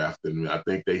in drafting. I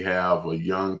think they have a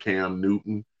young Cam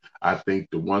Newton. I think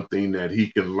the one thing that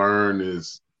he can learn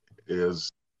is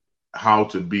how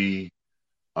to be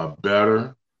a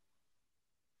better,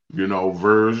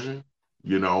 version.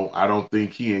 I don't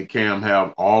think he and Cam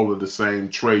have all of the same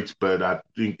traits, but I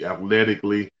think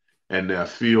athletically and their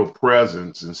field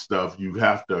presence and stuff, you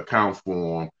have to account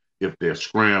for them if they're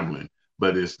scrambling.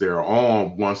 But it's their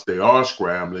arm once they are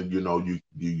scrambling,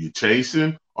 you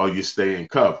chasing or you stay in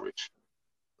coverage.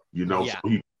 Yeah.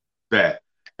 So that.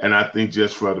 And I think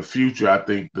just for the future, I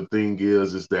think the thing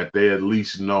is that they at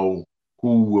least know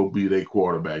who will be their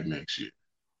quarterback next year.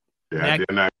 They're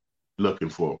not looking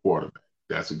for a quarterback.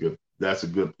 That's a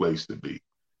good place to be,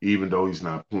 even though he's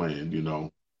not playing,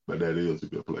 but that is a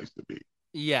good place to be.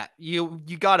 Yeah, you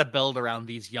got to build around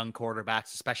these young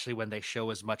quarterbacks, especially when they show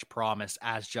as much promise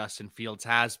as Justin Fields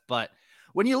has. But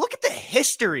when you look at the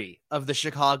history of the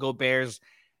Chicago Bears,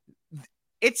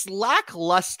 it's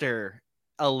lackluster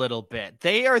a little bit.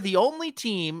 They are the only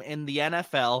team in the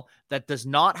NFL that does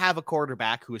not have a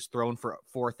quarterback who has thrown for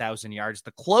 4,000 yards.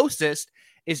 The closest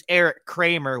is Eric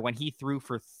Kramer when he threw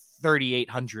for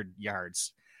 3,800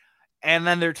 yards. And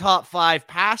then their top five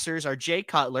passers are Jay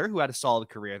Cutler, who had a solid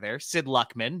career there, Sid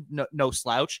Luckman, no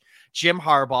slouch, Jim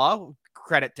Harbaugh,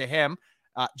 credit to him,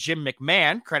 Jim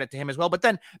McMahon, credit to him as well. But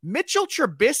then Mitchell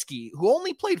Trubisky, who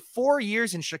only played 4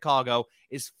 years in Chicago,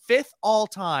 is fifth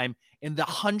all-time in the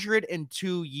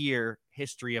 102-year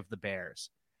history of the Bears.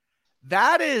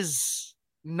 That is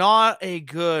not a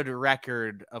good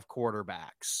record of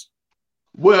quarterbacks.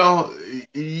 Well,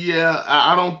 yeah,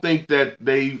 I don't think that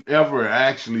they ever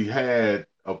actually had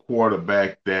a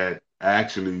quarterback that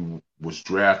actually was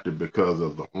drafted because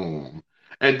of the arm.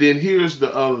 And then here's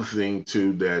the other thing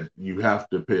too that you have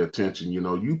to pay attention.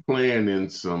 You playing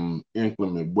in some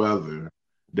inclement weather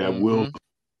that will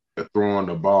throwing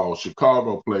the ball.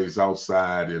 Chicago plays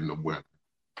outside in the winter.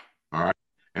 All right.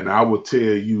 And I will tell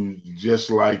you, just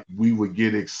like we would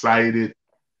get excited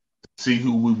to see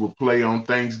who we would play on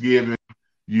Thanksgiving,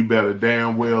 you better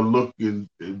damn well look and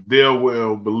they'll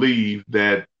well believe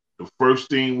that the first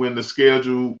thing when the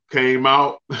schedule came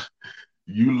out,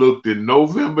 you looked in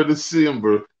November,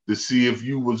 December to see if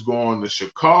you was going to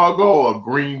Chicago or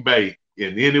Green Bay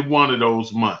in any one of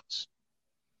those months.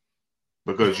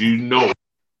 Because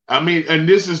and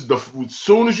this is as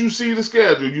soon as you see the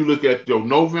schedule, you look at your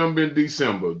November and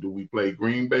December. Do we play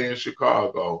Green Bay and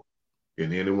Chicago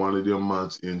in any one of them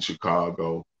months in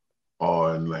Chicago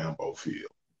or in Lambeau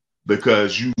Field?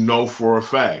 Because for a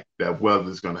fact that weather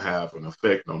is going to have an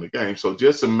effect on the game. So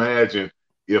just imagine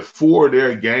if 4 of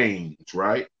their games,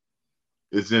 right,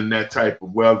 is in that type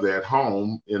of weather at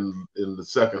home in the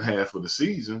second half of the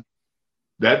season.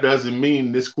 That doesn't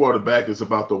mean this quarterback is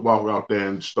about to walk out there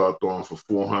and start throwing for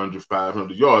 400,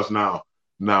 500 yards. Now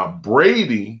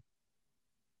Brady,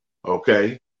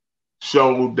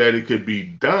 showed that it could be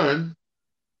done,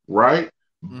 right?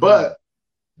 Mm-hmm. But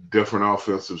different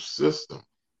offensive system,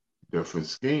 different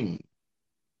scheme.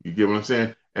 You get what I'm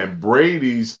saying? And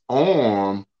Brady's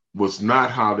arm was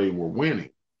not how they were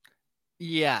winning.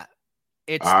 Yeah,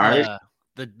 it's All right.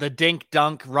 the dink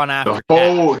dunk run after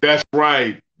That's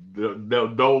right.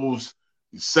 Those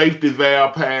safety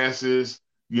valve passes,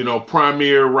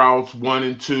 primary routes 1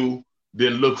 and 2,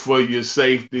 then look for your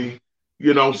safety,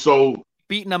 so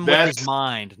beating him with his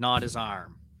mind, not his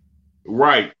arm.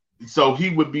 Right. So he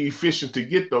would be efficient to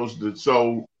get those.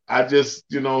 So I just,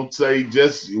 say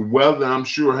just weather, I'm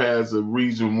sure, has a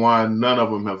reason why none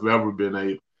of them have ever been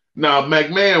able. Now,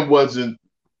 McMahon wasn't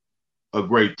a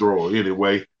great thrower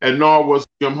anyway, and nor was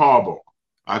Jim Harbaugh.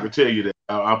 I can tell you that.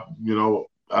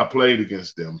 I played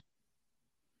against them.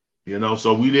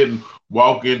 So we didn't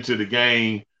walk into the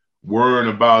game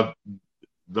worrying about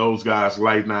those guys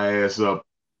lighting our ass up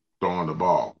throwing the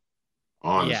ball.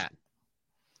 Honestly. Yeah.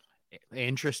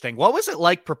 Interesting. What was it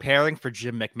like preparing for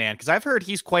Jim McMahon? Because I've heard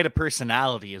he's quite a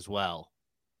personality as well.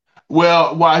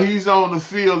 Well, while he's on the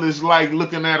field, it's like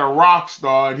looking at a rock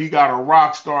star, and he got a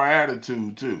rock star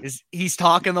attitude too. He's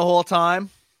talking the whole time?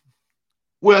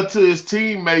 Well, to his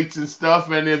teammates and stuff,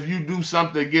 and if you do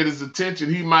something to get his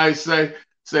attention, he might say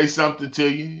something to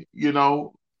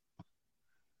you,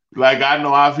 Like I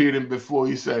know I've heard him before.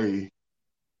 He say,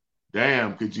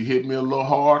 "Damn, could you hit me a little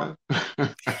harder?"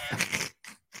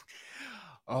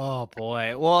 Oh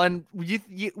boy. Well, and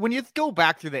when you go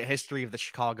back through the history of the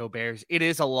Chicago Bears, it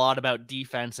is a lot about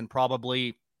defense, and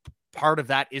probably part of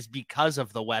that is because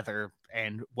of the weather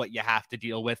and what you have to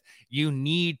deal with. You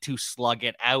need to slug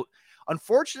it out.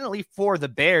 Unfortunately for the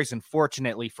Bears, and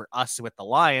fortunately for us with the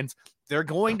Lions, they're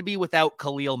going to be without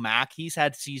Khalil Mack. He's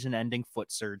had season-ending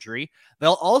foot surgery.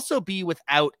 They'll also be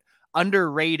without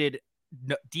underrated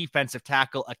defensive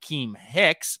tackle Akeem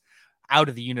Hicks, out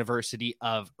of the University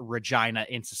of Regina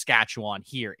in Saskatchewan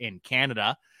here in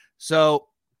Canada. So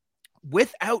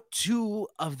without two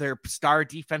of their star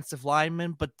defensive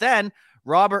linemen, but then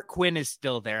Robert Quinn is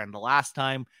still there. And the last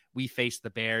time we faced the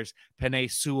Bears, Penei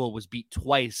Sewell was beat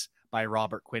twice by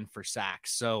Robert Quinn for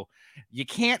sacks. So you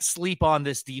can't sleep on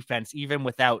this defense even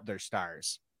without their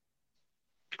stars.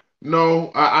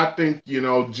 No, I think,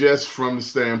 just from the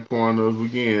standpoint of,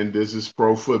 again, this is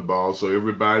pro football, so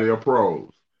everybody are pros.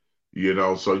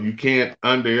 So you can't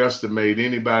underestimate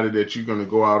anybody that you're going to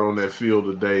go out on that field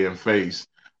today and face.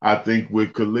 I think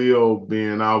with Khalil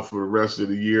being out for the rest of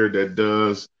the year, that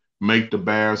does make the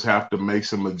Bears have to make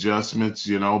some adjustments,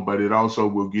 but it also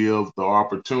will give the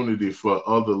opportunity for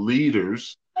other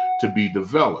leaders to be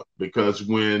developed. Because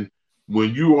when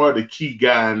you are the key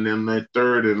guy and then that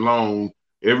third and long,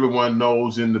 everyone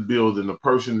knows in the building the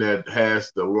person that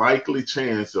has the likely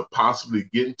chance of possibly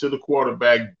getting to the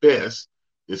quarterback best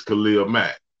is Khalil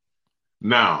Mack.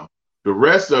 Now, the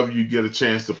rest of you get a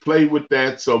chance to play with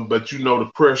that. But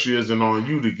the pressure isn't on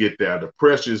you to get there. The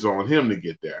pressure is on him to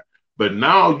get there. But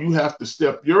now you have to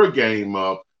step your game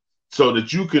up so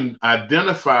that you can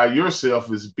identify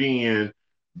yourself as being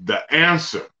the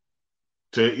answer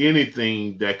to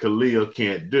anything that Khalil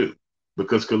can't do.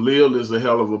 Because Khalil is a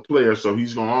hell of a player, so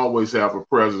he's going to always have a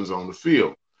presence on the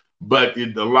field. But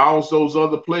it allows those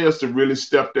other players to really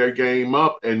step their game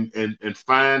up and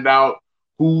find out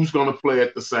who's going to play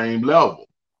at the same level,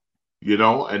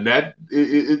 and that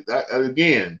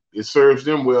again, it serves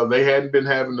them well. They hadn't been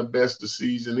having the best of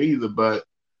season either, but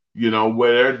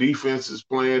where their defense is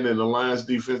playing and the Lions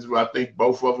defense, I think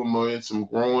both of them are in some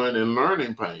growing and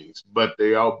learning pains, but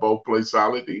they all both play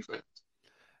solid defense.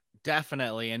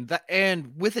 Definitely.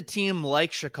 And with a team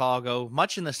like Chicago,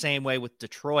 much in the same way with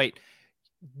Detroit,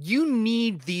 you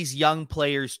need these young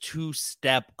players to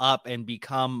step up and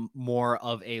become more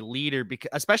of a leader,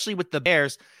 because especially with the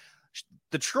Bears,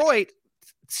 Detroit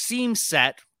seems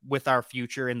set with our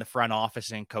future in the front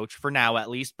office and coach for now, at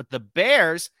least. But the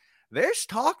Bears, there's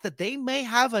talk that they may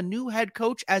have a new head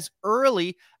coach as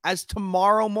early as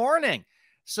tomorrow morning.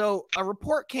 So a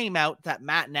report came out that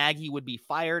Matt Nagy would be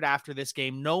fired after this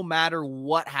game, no matter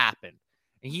what happened.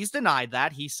 And he's denied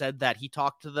that. He said that he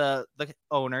talked to the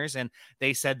owners and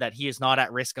they said that he is not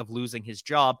at risk of losing his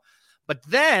job. But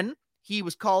then he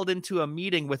was called into a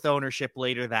meeting with ownership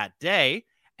later that day,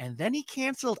 and then he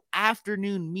canceled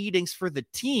afternoon meetings for the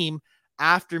team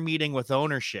after meeting with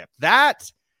ownership.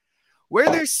 That,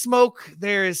 where there's smoke,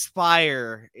 there is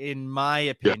fire, in my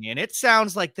opinion. It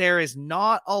sounds like there is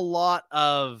not a lot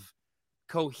of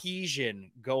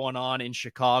cohesion going on in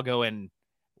Chicago, and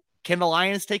can the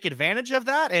Lions take advantage of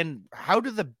that? And how do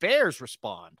the Bears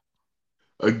respond?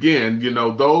 Again,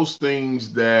 those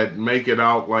things that make it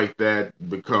out like that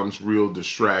becomes real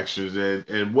distractions.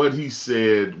 And what he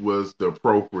said was the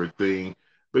appropriate thing.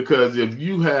 Because if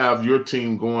you have your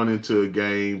team going into a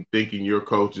game thinking your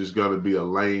coach is going to be a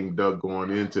lame duck going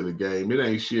into the game, it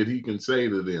ain't shit he can say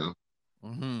to them.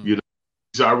 Mm-hmm. You know,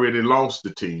 he's already lost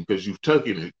the team because you've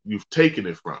taken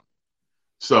it from him.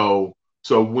 So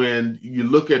when you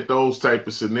look at those type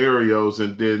of scenarios,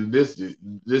 and then this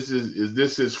is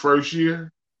this his first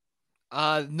year?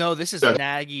 No, this is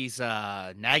Nagy's.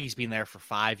 Nagy's been there for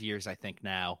 5 years, I think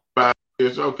now. 5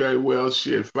 years, okay. Well,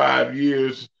 shit, 5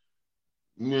 years.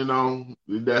 You know,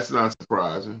 that's not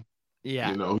surprising. Yeah.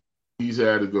 You know, he's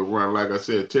had a good run. Like I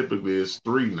said, typically it's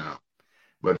 3 now,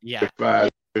 but yeah,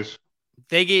 5 years.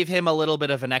 They gave him a little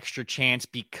bit of an extra chance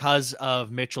because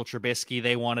of Mitchell Trubisky.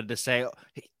 They wanted to say,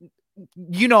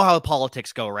 you know how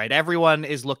politics go, right? Everyone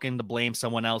is looking to blame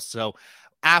someone else. So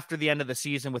after the end of the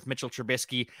season with Mitchell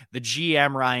Trubisky, the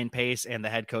GM Ryan Pace and the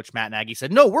head coach Matt Nagy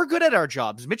said, no, we're good at our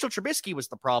jobs. Mitchell Trubisky was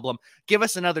the problem. Give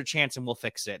us another chance and we'll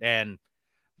fix it. And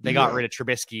they got rid of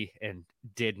Trubisky and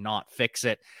did not fix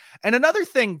it. And another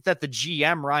thing that the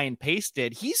GM Ryan Pace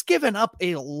did, he's given up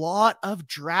a lot of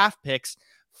draft picks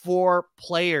for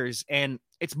players, and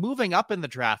it's moving up in the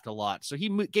draft a lot. So he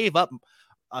gave up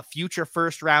a future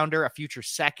first rounder, a future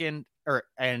second,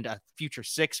 and a future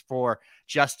 6 for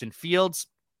Justin Fields.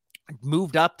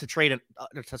 Moved up to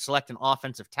to select an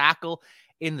offensive tackle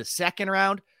in the second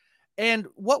round. And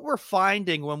what we're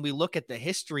finding when we look at the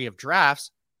history of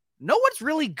drafts, no one's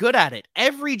really good at it.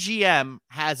 Every GM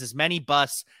has as many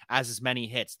busts as many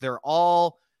hits. You're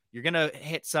going to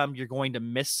hit some, you're going to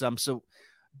miss some. So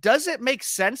does it make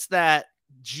sense that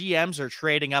GMs are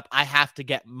trading up? I have to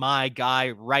get my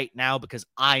guy right now because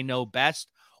I know best.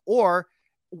 Or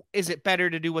is it better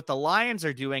to do what the Lions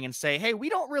are doing and say, hey, we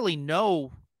don't really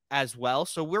know as well,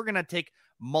 so we're going to take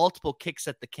multiple kicks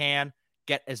at the can,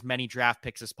 get as many draft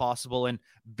picks as possible, and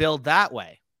build that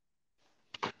way?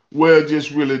 Well, it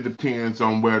just really depends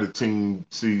on where the team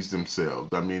sees themselves.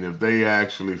 I mean, if they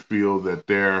actually feel that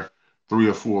they're 3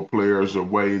 or 4 players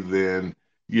away, then,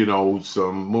 you know,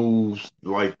 some moves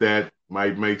like that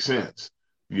might make sense.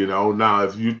 You know, now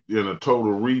if you're in a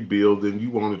total rebuild, then you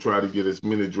want to try to get as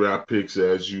many draft picks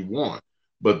as you want.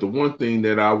 But the one thing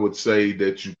that I would say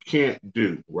that you can't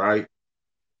do, right,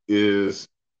 is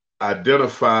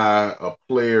identify a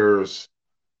player's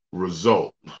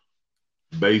result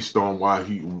based on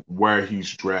where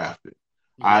he's drafted.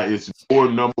 Yes. It's more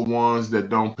number ones that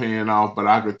don't pan off, but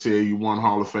I could tell you one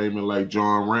Hall of Famer like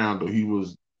John Randall, he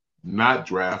was not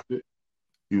drafted.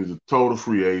 He was a total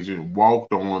free agent,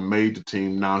 walked on, made the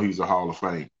team. Now he's a Hall of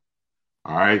Fame.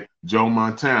 All right. Joe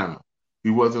Montana, he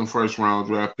wasn't a first round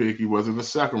draft pick. He wasn't a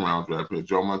second round draft pick.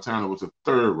 Joe Montana was a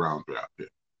third round draft pick.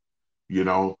 You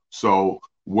know, so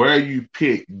where you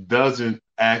pick doesn't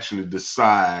actually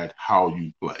decide how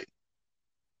you play.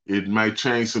 It might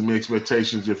change some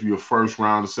expectations if you're a first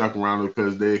round or second round,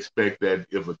 because they expect that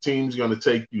if a team's going to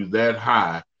take you that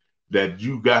high, that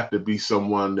you got to be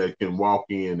someone that can walk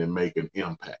in and make an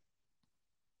impact.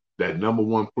 That number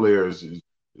one player is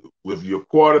with your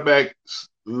quarterback,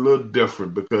 a little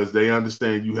different because they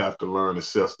understand you have to learn the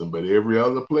system. But every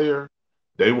other player,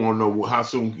 they want to know how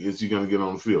soon is he going to get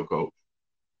on the field, coach?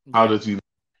 How does he?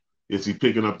 Is he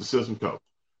picking up the system, coach?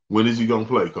 When is he going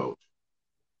to play, coach?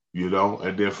 You know,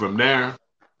 and then from there,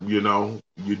 you know,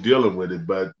 you're dealing with it.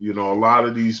 But, you know, a lot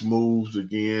of these moves,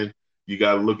 again, you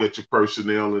got to look at your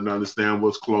personnel and understand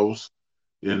what's close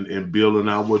and building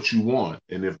out what you want.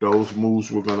 And if those moves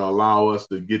were going to allow us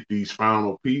to get these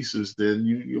final pieces, then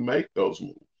you make those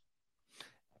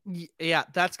moves. Yeah,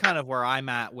 that's kind of where I'm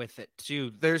at with it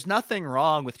too. There's nothing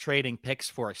wrong with trading picks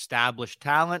for established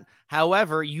talent.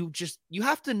 However, you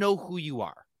have to know who you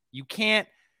are. You can't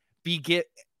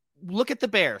look at the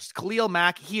Bears. Khalil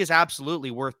Mack, he is absolutely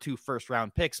worth 2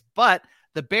 first-round picks, but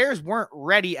the Bears weren't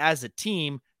ready as a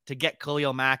team to get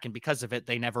Khalil Mack, and because of it,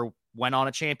 they never went on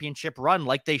a championship run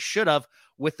like they should have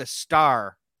with a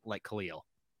star like Khalil.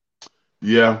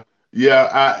 Yeah.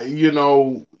 You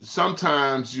know,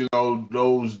 sometimes, you know,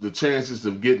 the chances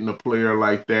of getting a player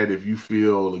like that, if you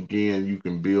feel, again, you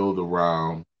can build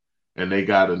around and they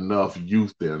got enough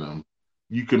youth in them,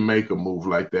 you can make a move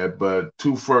like that. But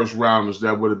 2 first rounders,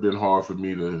 that would have been hard for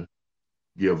me to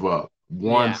give up.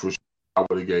 1 for sure I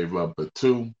would have gave up, but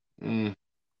 2, kind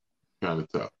of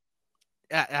tough.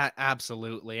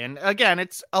 Absolutely. And again,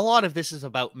 it's a lot of this is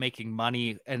about making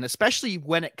money, and especially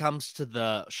when it comes to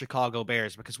the Chicago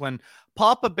Bears, because when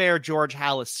Papa Bear George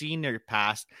Halas Sr.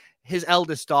 passed, his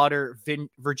eldest daughter,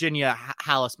 Virginia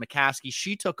Halas McCaskey,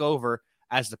 she took over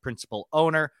as the principal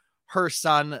owner. Her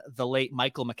son, the late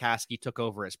Michael McCaskey, took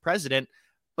over as president.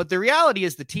 But the reality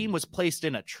is the team was placed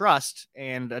in a trust,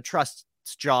 and a trust's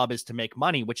job is to make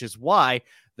money, which is why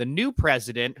The new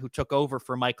president, who took over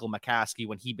for Michael McCaskey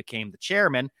when he became the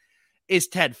chairman, is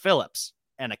Ted Phillips,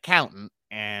 an accountant,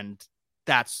 and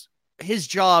that's his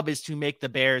job, is to make the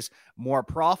Bears more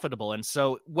profitable. And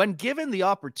so when given the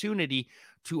opportunity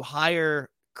to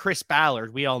hire Chris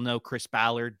Ballard, we all know Chris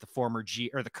Ballard,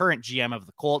 the current GM of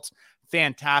the Colts,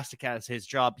 fantastic as his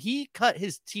job. He cut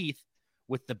his teeth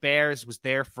with the Bears, was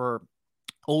there for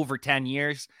over 10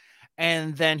 years.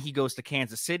 And then he goes to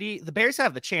Kansas City. The Bears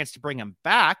have the chance to bring him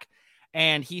back.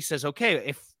 And he says,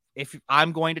 okay, if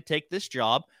I'm going to take this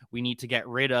job, we need to get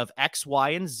rid of X,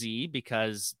 Y, and Z,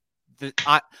 because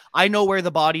I know where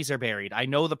the bodies are buried. I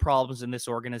know the problems in this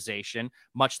organization,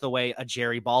 much the way a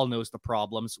Jerry Ball knows the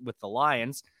problems with the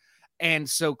Lions. And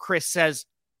so Chris says,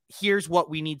 here's what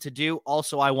we need to do.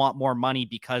 Also, I want more money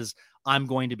because I'm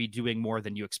going to be doing more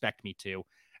than you expect me to.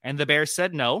 And the Bears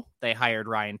said no. They hired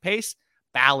Ryan Pace.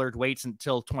 Ballard waits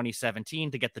until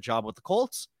 2017 to get the job with the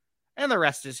Colts, and the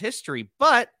rest is history.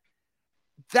 But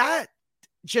that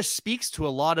just speaks to a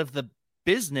lot of the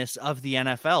business of the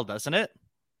NFL, doesn't it?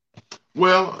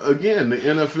 Well, again, the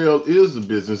NFL is a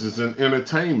business. It's an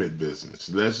entertainment business.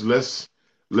 Let's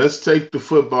take the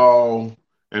football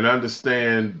and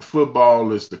understand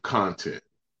football is the content,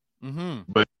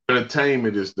 but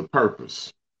entertainment is the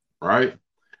purpose, right?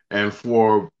 And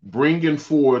for bringing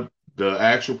forward the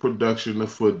actual production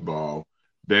of football,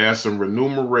 there are some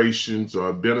remunerations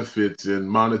or benefits in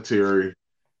monetary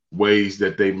ways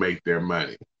that they make their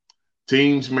money.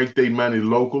 Teams make their money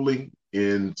locally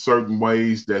in certain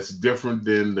ways that's different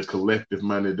than the collective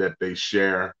money that they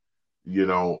share,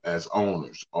 as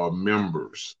owners or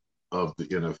members of the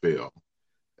NFL.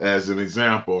 As an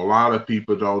example, a lot of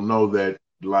people don't know that,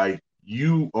 like,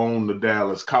 you own the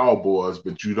Dallas Cowboys,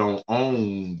 but you don't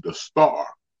own the star.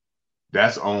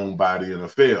 That's owned by the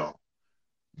NFL.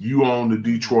 You own the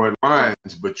Detroit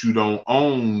Lions, but you don't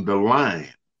own the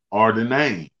lion or the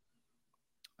name.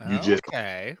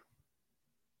 Okay.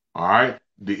 All right.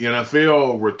 The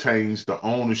NFL retains the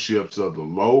ownerships of the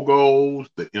logos,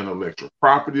 the intellectual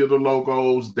property of the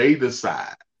logos. They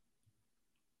decide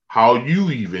how you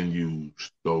even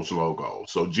use those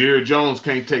logos. So Jerry Jones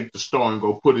can't take the star and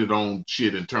go put it on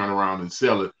shit and turn around and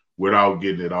sell it without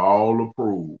getting it all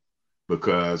approved,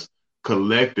 because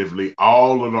collectively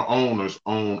all of the owners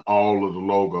own all of the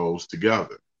logos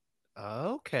together.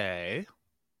 Okay.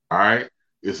 All right.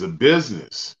 It's a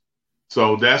business.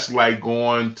 So that's like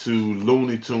going to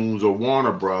Looney Tunes or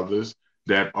Warner Brothers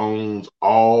that owns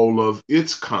all of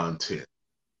its content,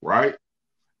 right?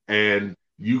 And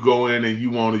you go in and you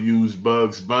want to use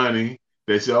Bugs Bunny.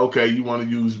 They say, okay, you want to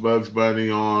use Bugs Bunny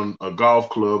on a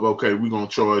golf club. Okay, we're going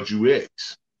to charge you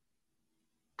X,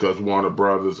 because Warner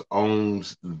Brothers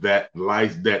owns that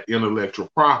intellectual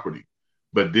property.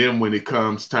 But then when it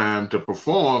comes time to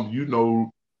perform,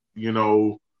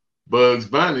 Bugs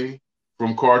Bunny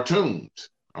from cartoons.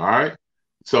 All right.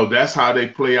 So that's how they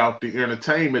play out the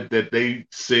entertainment that they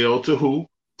sell to who?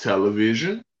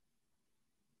 Television.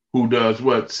 Who does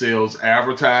what? Sells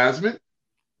advertisement,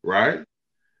 right?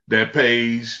 That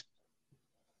pays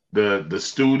the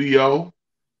studio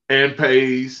and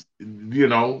pays,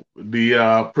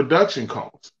 the production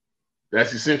costs.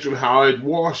 That's essentially how it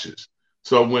washes.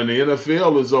 So when the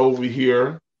NFL is over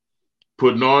here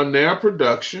putting on their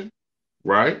production,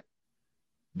 right?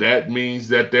 That means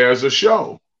that there's a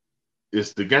show.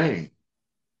 It's the game,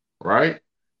 right?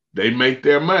 They make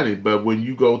their money. But when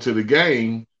you go to the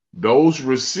game, those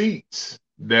receipts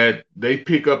that they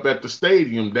pick up at the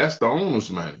stadium, that's the owner's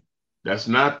money. That's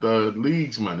not the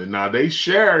league's money. Now, they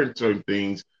share in certain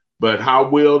things, but how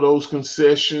well those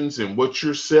concessions and what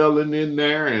you're selling in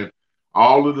there and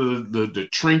all of the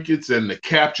trinkets and the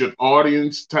captured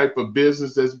audience type of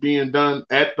business that's being done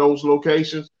at those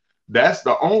locations, that's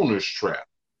the owner's trap.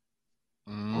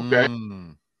 Okay.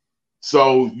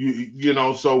 So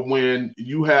so when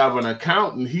you have an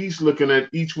accountant, he's looking at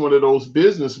each one of those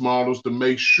business models to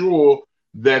make sure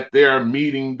that they're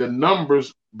meeting the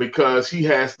numbers, because he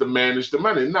has to manage the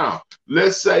money. Now,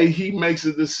 let's say he makes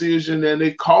a decision and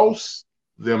it costs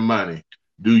them money.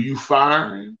 Do you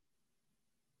fire him?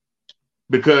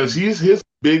 Because his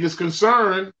biggest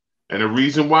concern, and the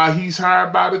reason why he's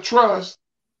hired by the trust,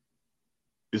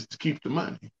 is to keep the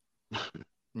money.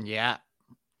 Yeah.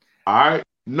 All right.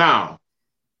 Now,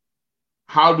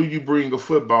 how do you bring a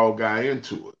football guy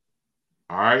into it?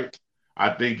 All right. I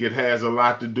think it has a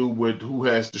lot to do with who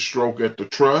has the stroke at the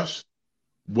trust,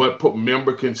 what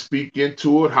member can speak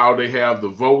into it, how they have the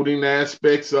voting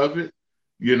aspects of it.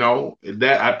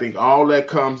 That I think all that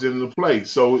comes into play.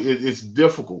 So it's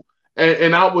difficult.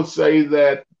 And I would say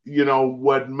that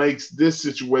what makes this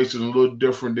situation a little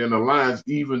different than the Lions,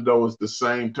 even though it's the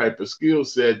same type of skill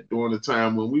set during the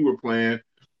time when we were playing,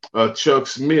 Chuck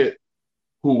Smith,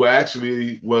 who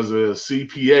actually was a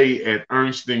CPA at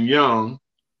Ernst & Young,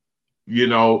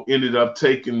 ended up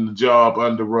taking the job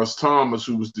under Russ Thomas,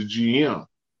 who was the GM.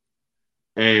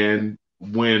 And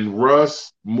when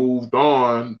Russ moved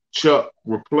on, Chuck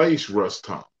replaced Russ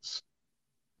Thomas.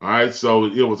 All right, so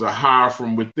it was a hire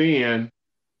from within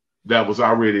that was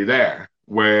already there,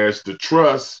 whereas the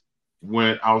trust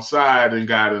went outside and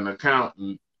got an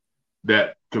accountant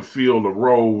that could fill the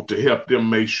role to help them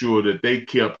make sure that they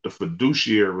kept the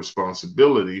fiduciary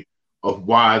responsibility of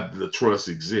why the trust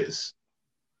exists.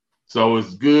 So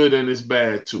it's good and it's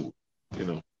bad too,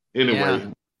 Anyway, yeah.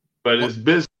 But it's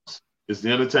business. It's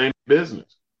the entertainment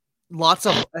business. Lots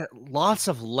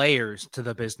of layers to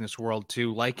the business world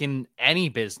too, like in any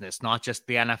business, not just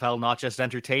the NFL, not just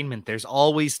entertainment. There's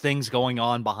always things going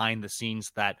on behind the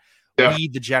scenes that we,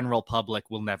 the general public,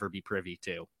 will never be privy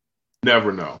to.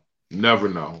 Never know.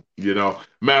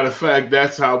 Matter of fact,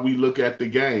 that's how we look at the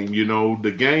game.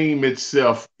 The game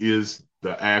itself is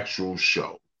the actual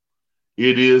show.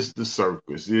 It is the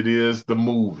circus. It is the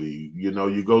movie.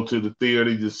 You go to the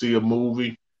theater to see a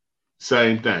movie,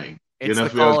 same thing. It's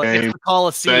the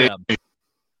Coliseum.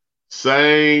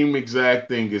 Same exact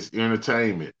thing as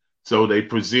entertainment. So they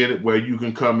present it where you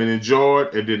can come and enjoy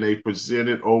it, and then they present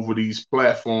it over these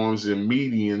platforms and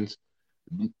mediums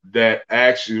that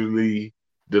actually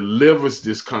delivers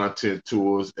this content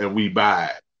to us, and we buy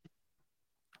it.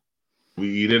 We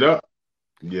eat it up,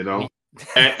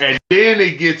 and then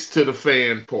it gets to the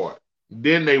fan part.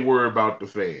 Then they worry about the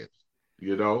fans,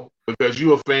 because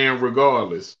you're a fan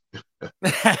regardless.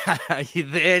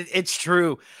 It's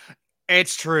true.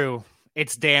 It's true.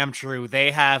 It's damn true. They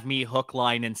have me hook,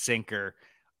 line, and sinker.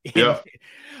 Yeah.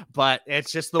 But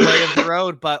it's just the way of the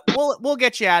road. But we'll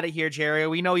get you out of here, Jerry.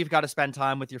 We know you've got to spend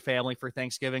time with your family for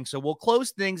Thanksgiving. So we'll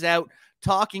close things out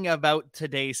talking about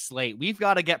today's slate. We've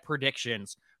got to get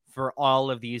predictions for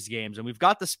all of these games. And we've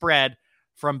got the spread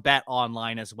from Bet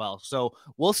Online as well. So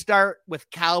we'll start with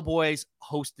Cowboys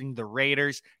hosting the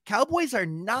Raiders. Cowboys are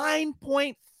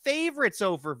 9-point favorites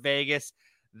over Vegas.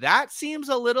 That seems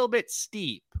a little bit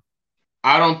steep.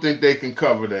 I don't think they can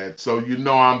cover that. So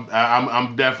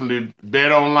I'm definitely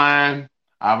Bet Online.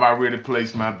 I've already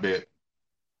placed my bet.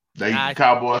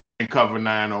 Cowboys can cover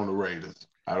 9 on the Raiders.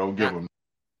 I don't give them.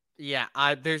 Yeah,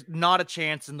 there's not a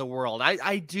chance in the world.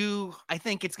 I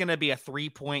think it's going to be a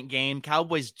 3-point game.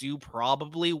 Cowboys do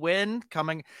probably win.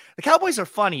 The Cowboys are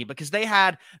funny because they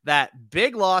had that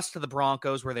big loss to the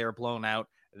Broncos where they were blown out.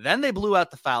 Then they blew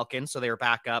out the Falcons, so they were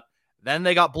back up. Then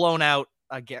they got blown out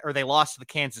again, or they lost to the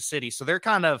Kansas City. So they're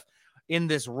kind of in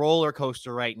this roller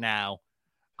coaster right now.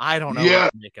 I don't know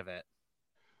what to make of it.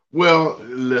 Well,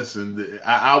 listen,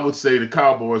 I would say the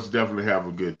Cowboys definitely have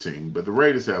a good team, but the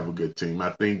Raiders have a good team.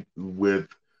 I think with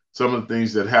some of the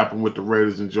things that happened with the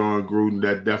Raiders and John Gruden,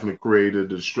 that definitely created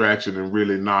a distraction and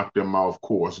really knocked them off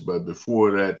course. But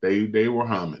before that, they were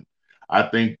humming. I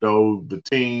think, though, the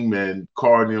team and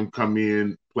Carr and them come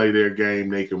in, play their game,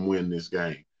 they can win this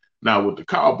game. Now, with the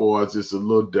Cowboys, it's a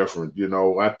little different.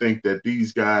 I think that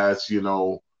these guys,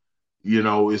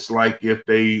 it's like if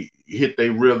they hit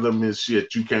their rhythm and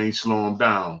shit, you can't slow them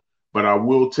down. But I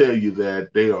will tell you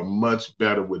that they are much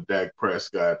better with Dak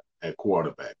Prescott at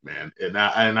quarterback, man. And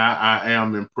I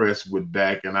am impressed with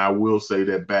Dak, and I will say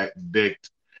that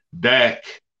Dak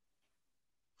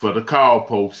for the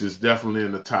Cowpokes is definitely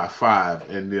in the top 5.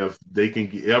 And if they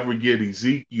can ever get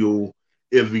Ezekiel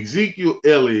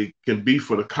Elliott can be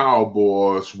for the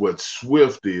Cowboys what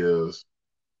Swift is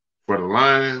for the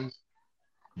Lions,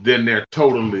 then they're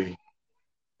totally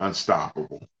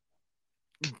unstoppable.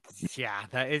 Yeah,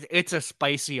 it's a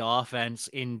spicy offense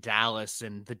in Dallas,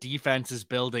 and the defense is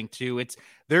building too.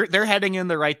 They're heading in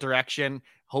the right direction.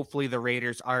 Hopefully the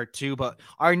Raiders are too. But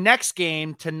our next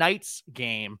game, tonight's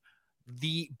game,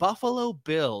 the Buffalo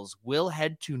Bills will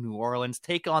head to New Orleans,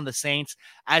 take on the Saints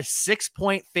as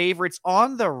 6-point favorites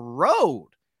on the road.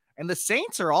 And the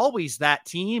Saints are always that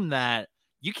team that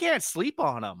you can't sleep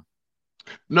on them.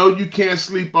 No, you can't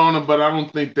sleep on them, but I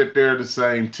don't think that they're the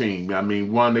same team. I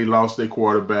mean, one, they lost their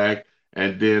quarterback,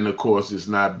 and then, of course, it's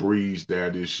not Breeze there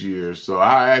this year. So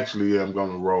I actually am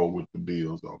going to roll with the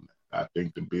Bills on that. I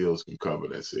think the Bills can cover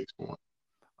that 6 point.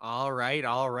 All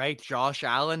right. Josh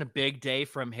Allen, a big day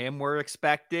from him we're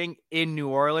expecting in New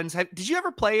Orleans. Did you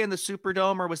ever play in the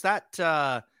Superdome, or was that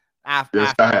after?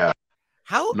 Yes, I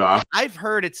have. I've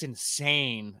heard it's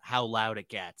insane how loud it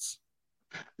gets.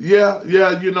 Yeah,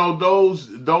 those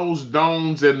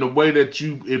domes and the way that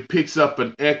it picks up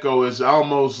an echo is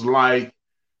almost like,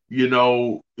 you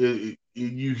know,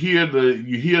 you hear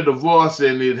the voice,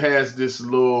 and it has this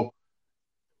little,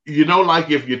 you know, like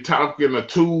if you're talking a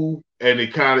tube and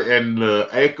the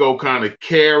echo kind of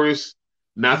carries,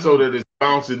 not so that it's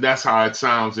bouncing. That's how it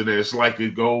sounds, and it's like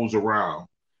it goes around,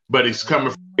 but it's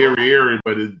coming from every area.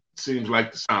 But it seems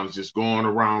like the sound is just going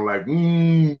around, like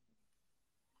you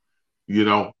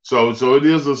know. So it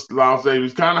is a Los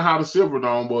Angeles, kind of how the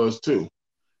Silverdome was too.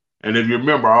 And if you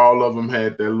remember, all of them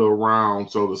had that little round,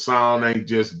 so the sound ain't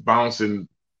just bouncing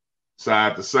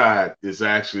side to side; it's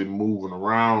actually moving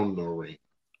around the ring.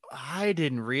 I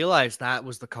didn't realize that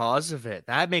was the cause of it.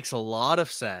 That makes a lot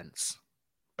of sense.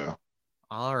 Yeah.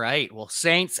 All right. Well,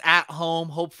 Saints at home.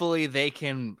 Hopefully they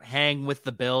can hang with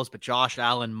the Bills, but Josh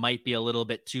Allen might be a little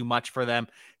bit too much for them.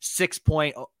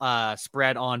 6-point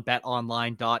spread on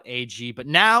betonline.ag. But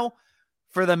now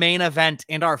for the main event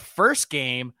and our first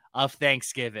game of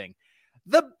Thanksgiving.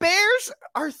 The Bears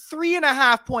are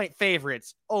 3.5-point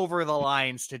favorites over the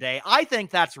Lions today. I think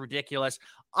that's ridiculous.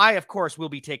 I, of course, will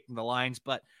be taking the Lions,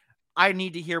 but I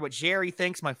need to hear what Jerry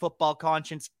thinks, my football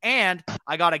conscience, and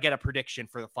I got to get a prediction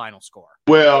for the final score.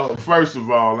 Well, first of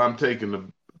all, I'm taking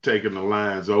the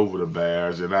Lions over the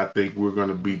Bears, and I think we're going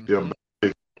to beat them.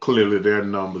 Clearly, their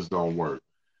numbers don't work.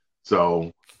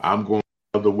 So I'm going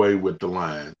the other way with the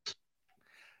Lions.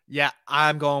 Yeah,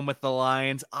 I'm going with the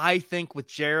Lions. I think with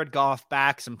Jared Goff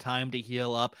back, some time to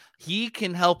heal up, he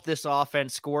can help this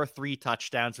offense score 3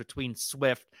 touchdowns between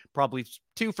Swift, probably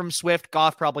 2 from Swift.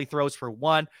 Goff probably throws for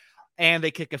 1, and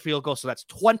they kick a field goal. So that's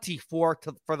 24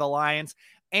 for the Lions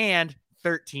and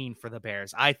 13 for the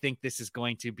Bears. I think this is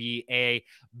going to be a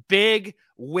big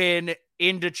win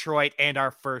in Detroit and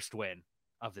our first win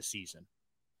of the season.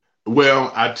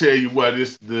 Well, I tell you what,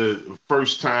 it's the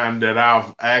first time that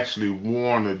I've actually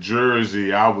worn a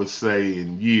jersey, I would say,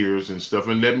 in years and stuff.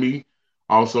 And let me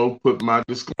also put my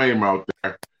disclaimer out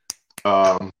there.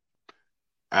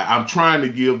 I'm trying to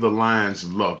give the Lions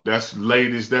luck.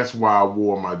 Ladies, that's why I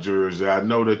wore my jersey. I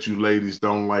know that you ladies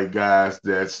don't like guys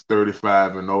that's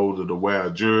 35 and older to wear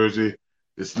a jersey.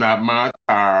 It's not my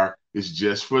attire. It's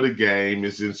just for the game.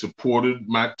 It's in support of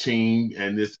my team,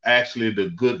 and it's actually the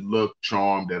good luck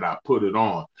charm that I put it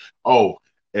on. Oh,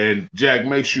 and Jack,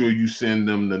 make sure you send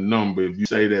them the number. If you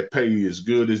say that pay is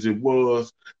good as it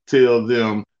was, tell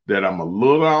them that I'm a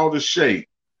little out of shape,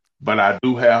 but I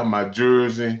do have my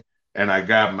jersey, and I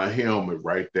got my helmet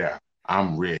right there.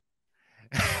 I'm ready.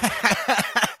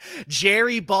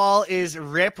 Jerry Ball is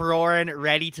rip-roaring,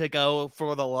 ready to go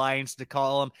for the Lions to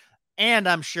call him. And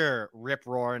I'm sure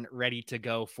rip-roaring, ready to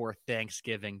go for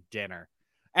Thanksgiving dinner.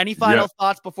 Any final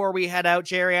thoughts before we head out,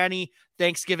 Jerry? Any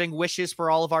Thanksgiving wishes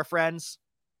for all of our friends?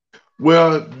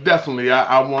 Well, definitely.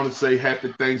 I want to say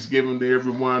happy Thanksgiving to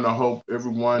everyone. I hope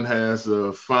everyone has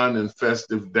a fun and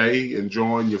festive day,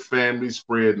 enjoying your family,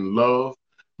 spreading love.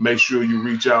 Make sure you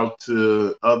reach out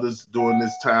to others during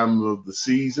this time of the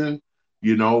season,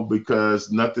 you know,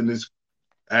 because nothing is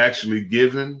actually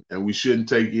given, and we shouldn't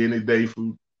take any day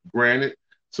for granted.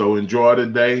 So enjoy the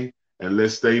day, and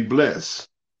let's stay blessed.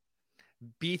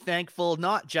 Be thankful,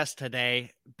 not just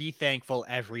today. Be thankful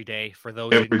every day for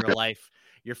those in your life,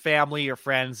 your family, your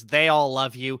friends. They all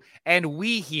love you, and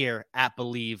we here at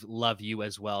Believe love you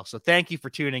as well. So thank you for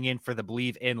tuning in for the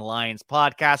Believe in Lions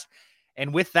podcast.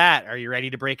 And with that, are you ready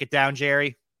to break it down,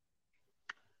 Jerry?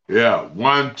 Yeah.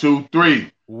 1, 2,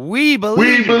 3. We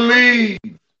believe. We believe.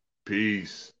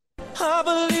 Peace. I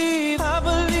believe, I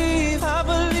believe, I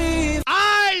believe.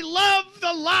 I love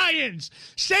the Lions.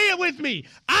 Say it with me.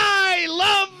 I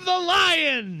love the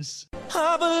Lions.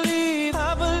 I believe,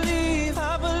 I believe,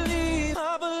 I believe,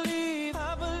 I believe,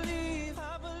 I believe,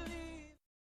 I believe.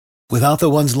 Without the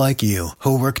ones like you,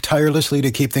 who work tirelessly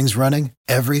to keep things running,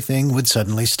 everything would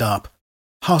suddenly stop.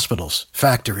 Hospitals,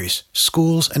 factories,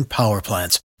 schools, and power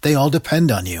plants, they all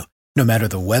depend on you. No matter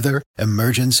the weather,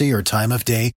 emergency, or time of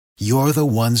day, you're the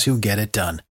ones who get it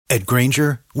done. At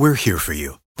Grainger, we're here for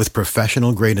you with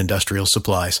professional-grade industrial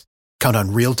supplies. Count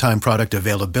on real-time product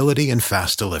availability and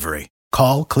fast delivery.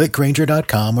 Call, click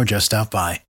Grainger.com, or just stop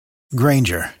by.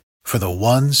 Grainger, for the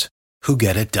ones who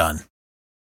get it done.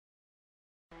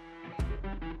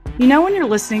 You know when you're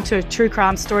listening to a true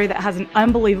crime story that has an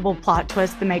unbelievable plot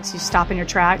twist that makes you stop in your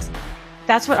tracks?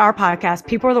 That's what our podcast,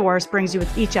 People Are the Worst, brings you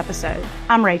with each episode.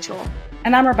 I'm Rachel.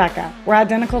 And I'm Rebecca. We're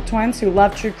identical twins who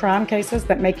love true crime cases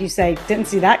that make you say, didn't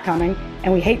see that coming,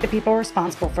 and we hate the people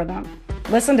responsible for them.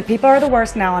 Listen to People Are the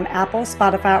Worst now on Apple,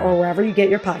 Spotify, or wherever you get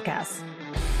your podcasts.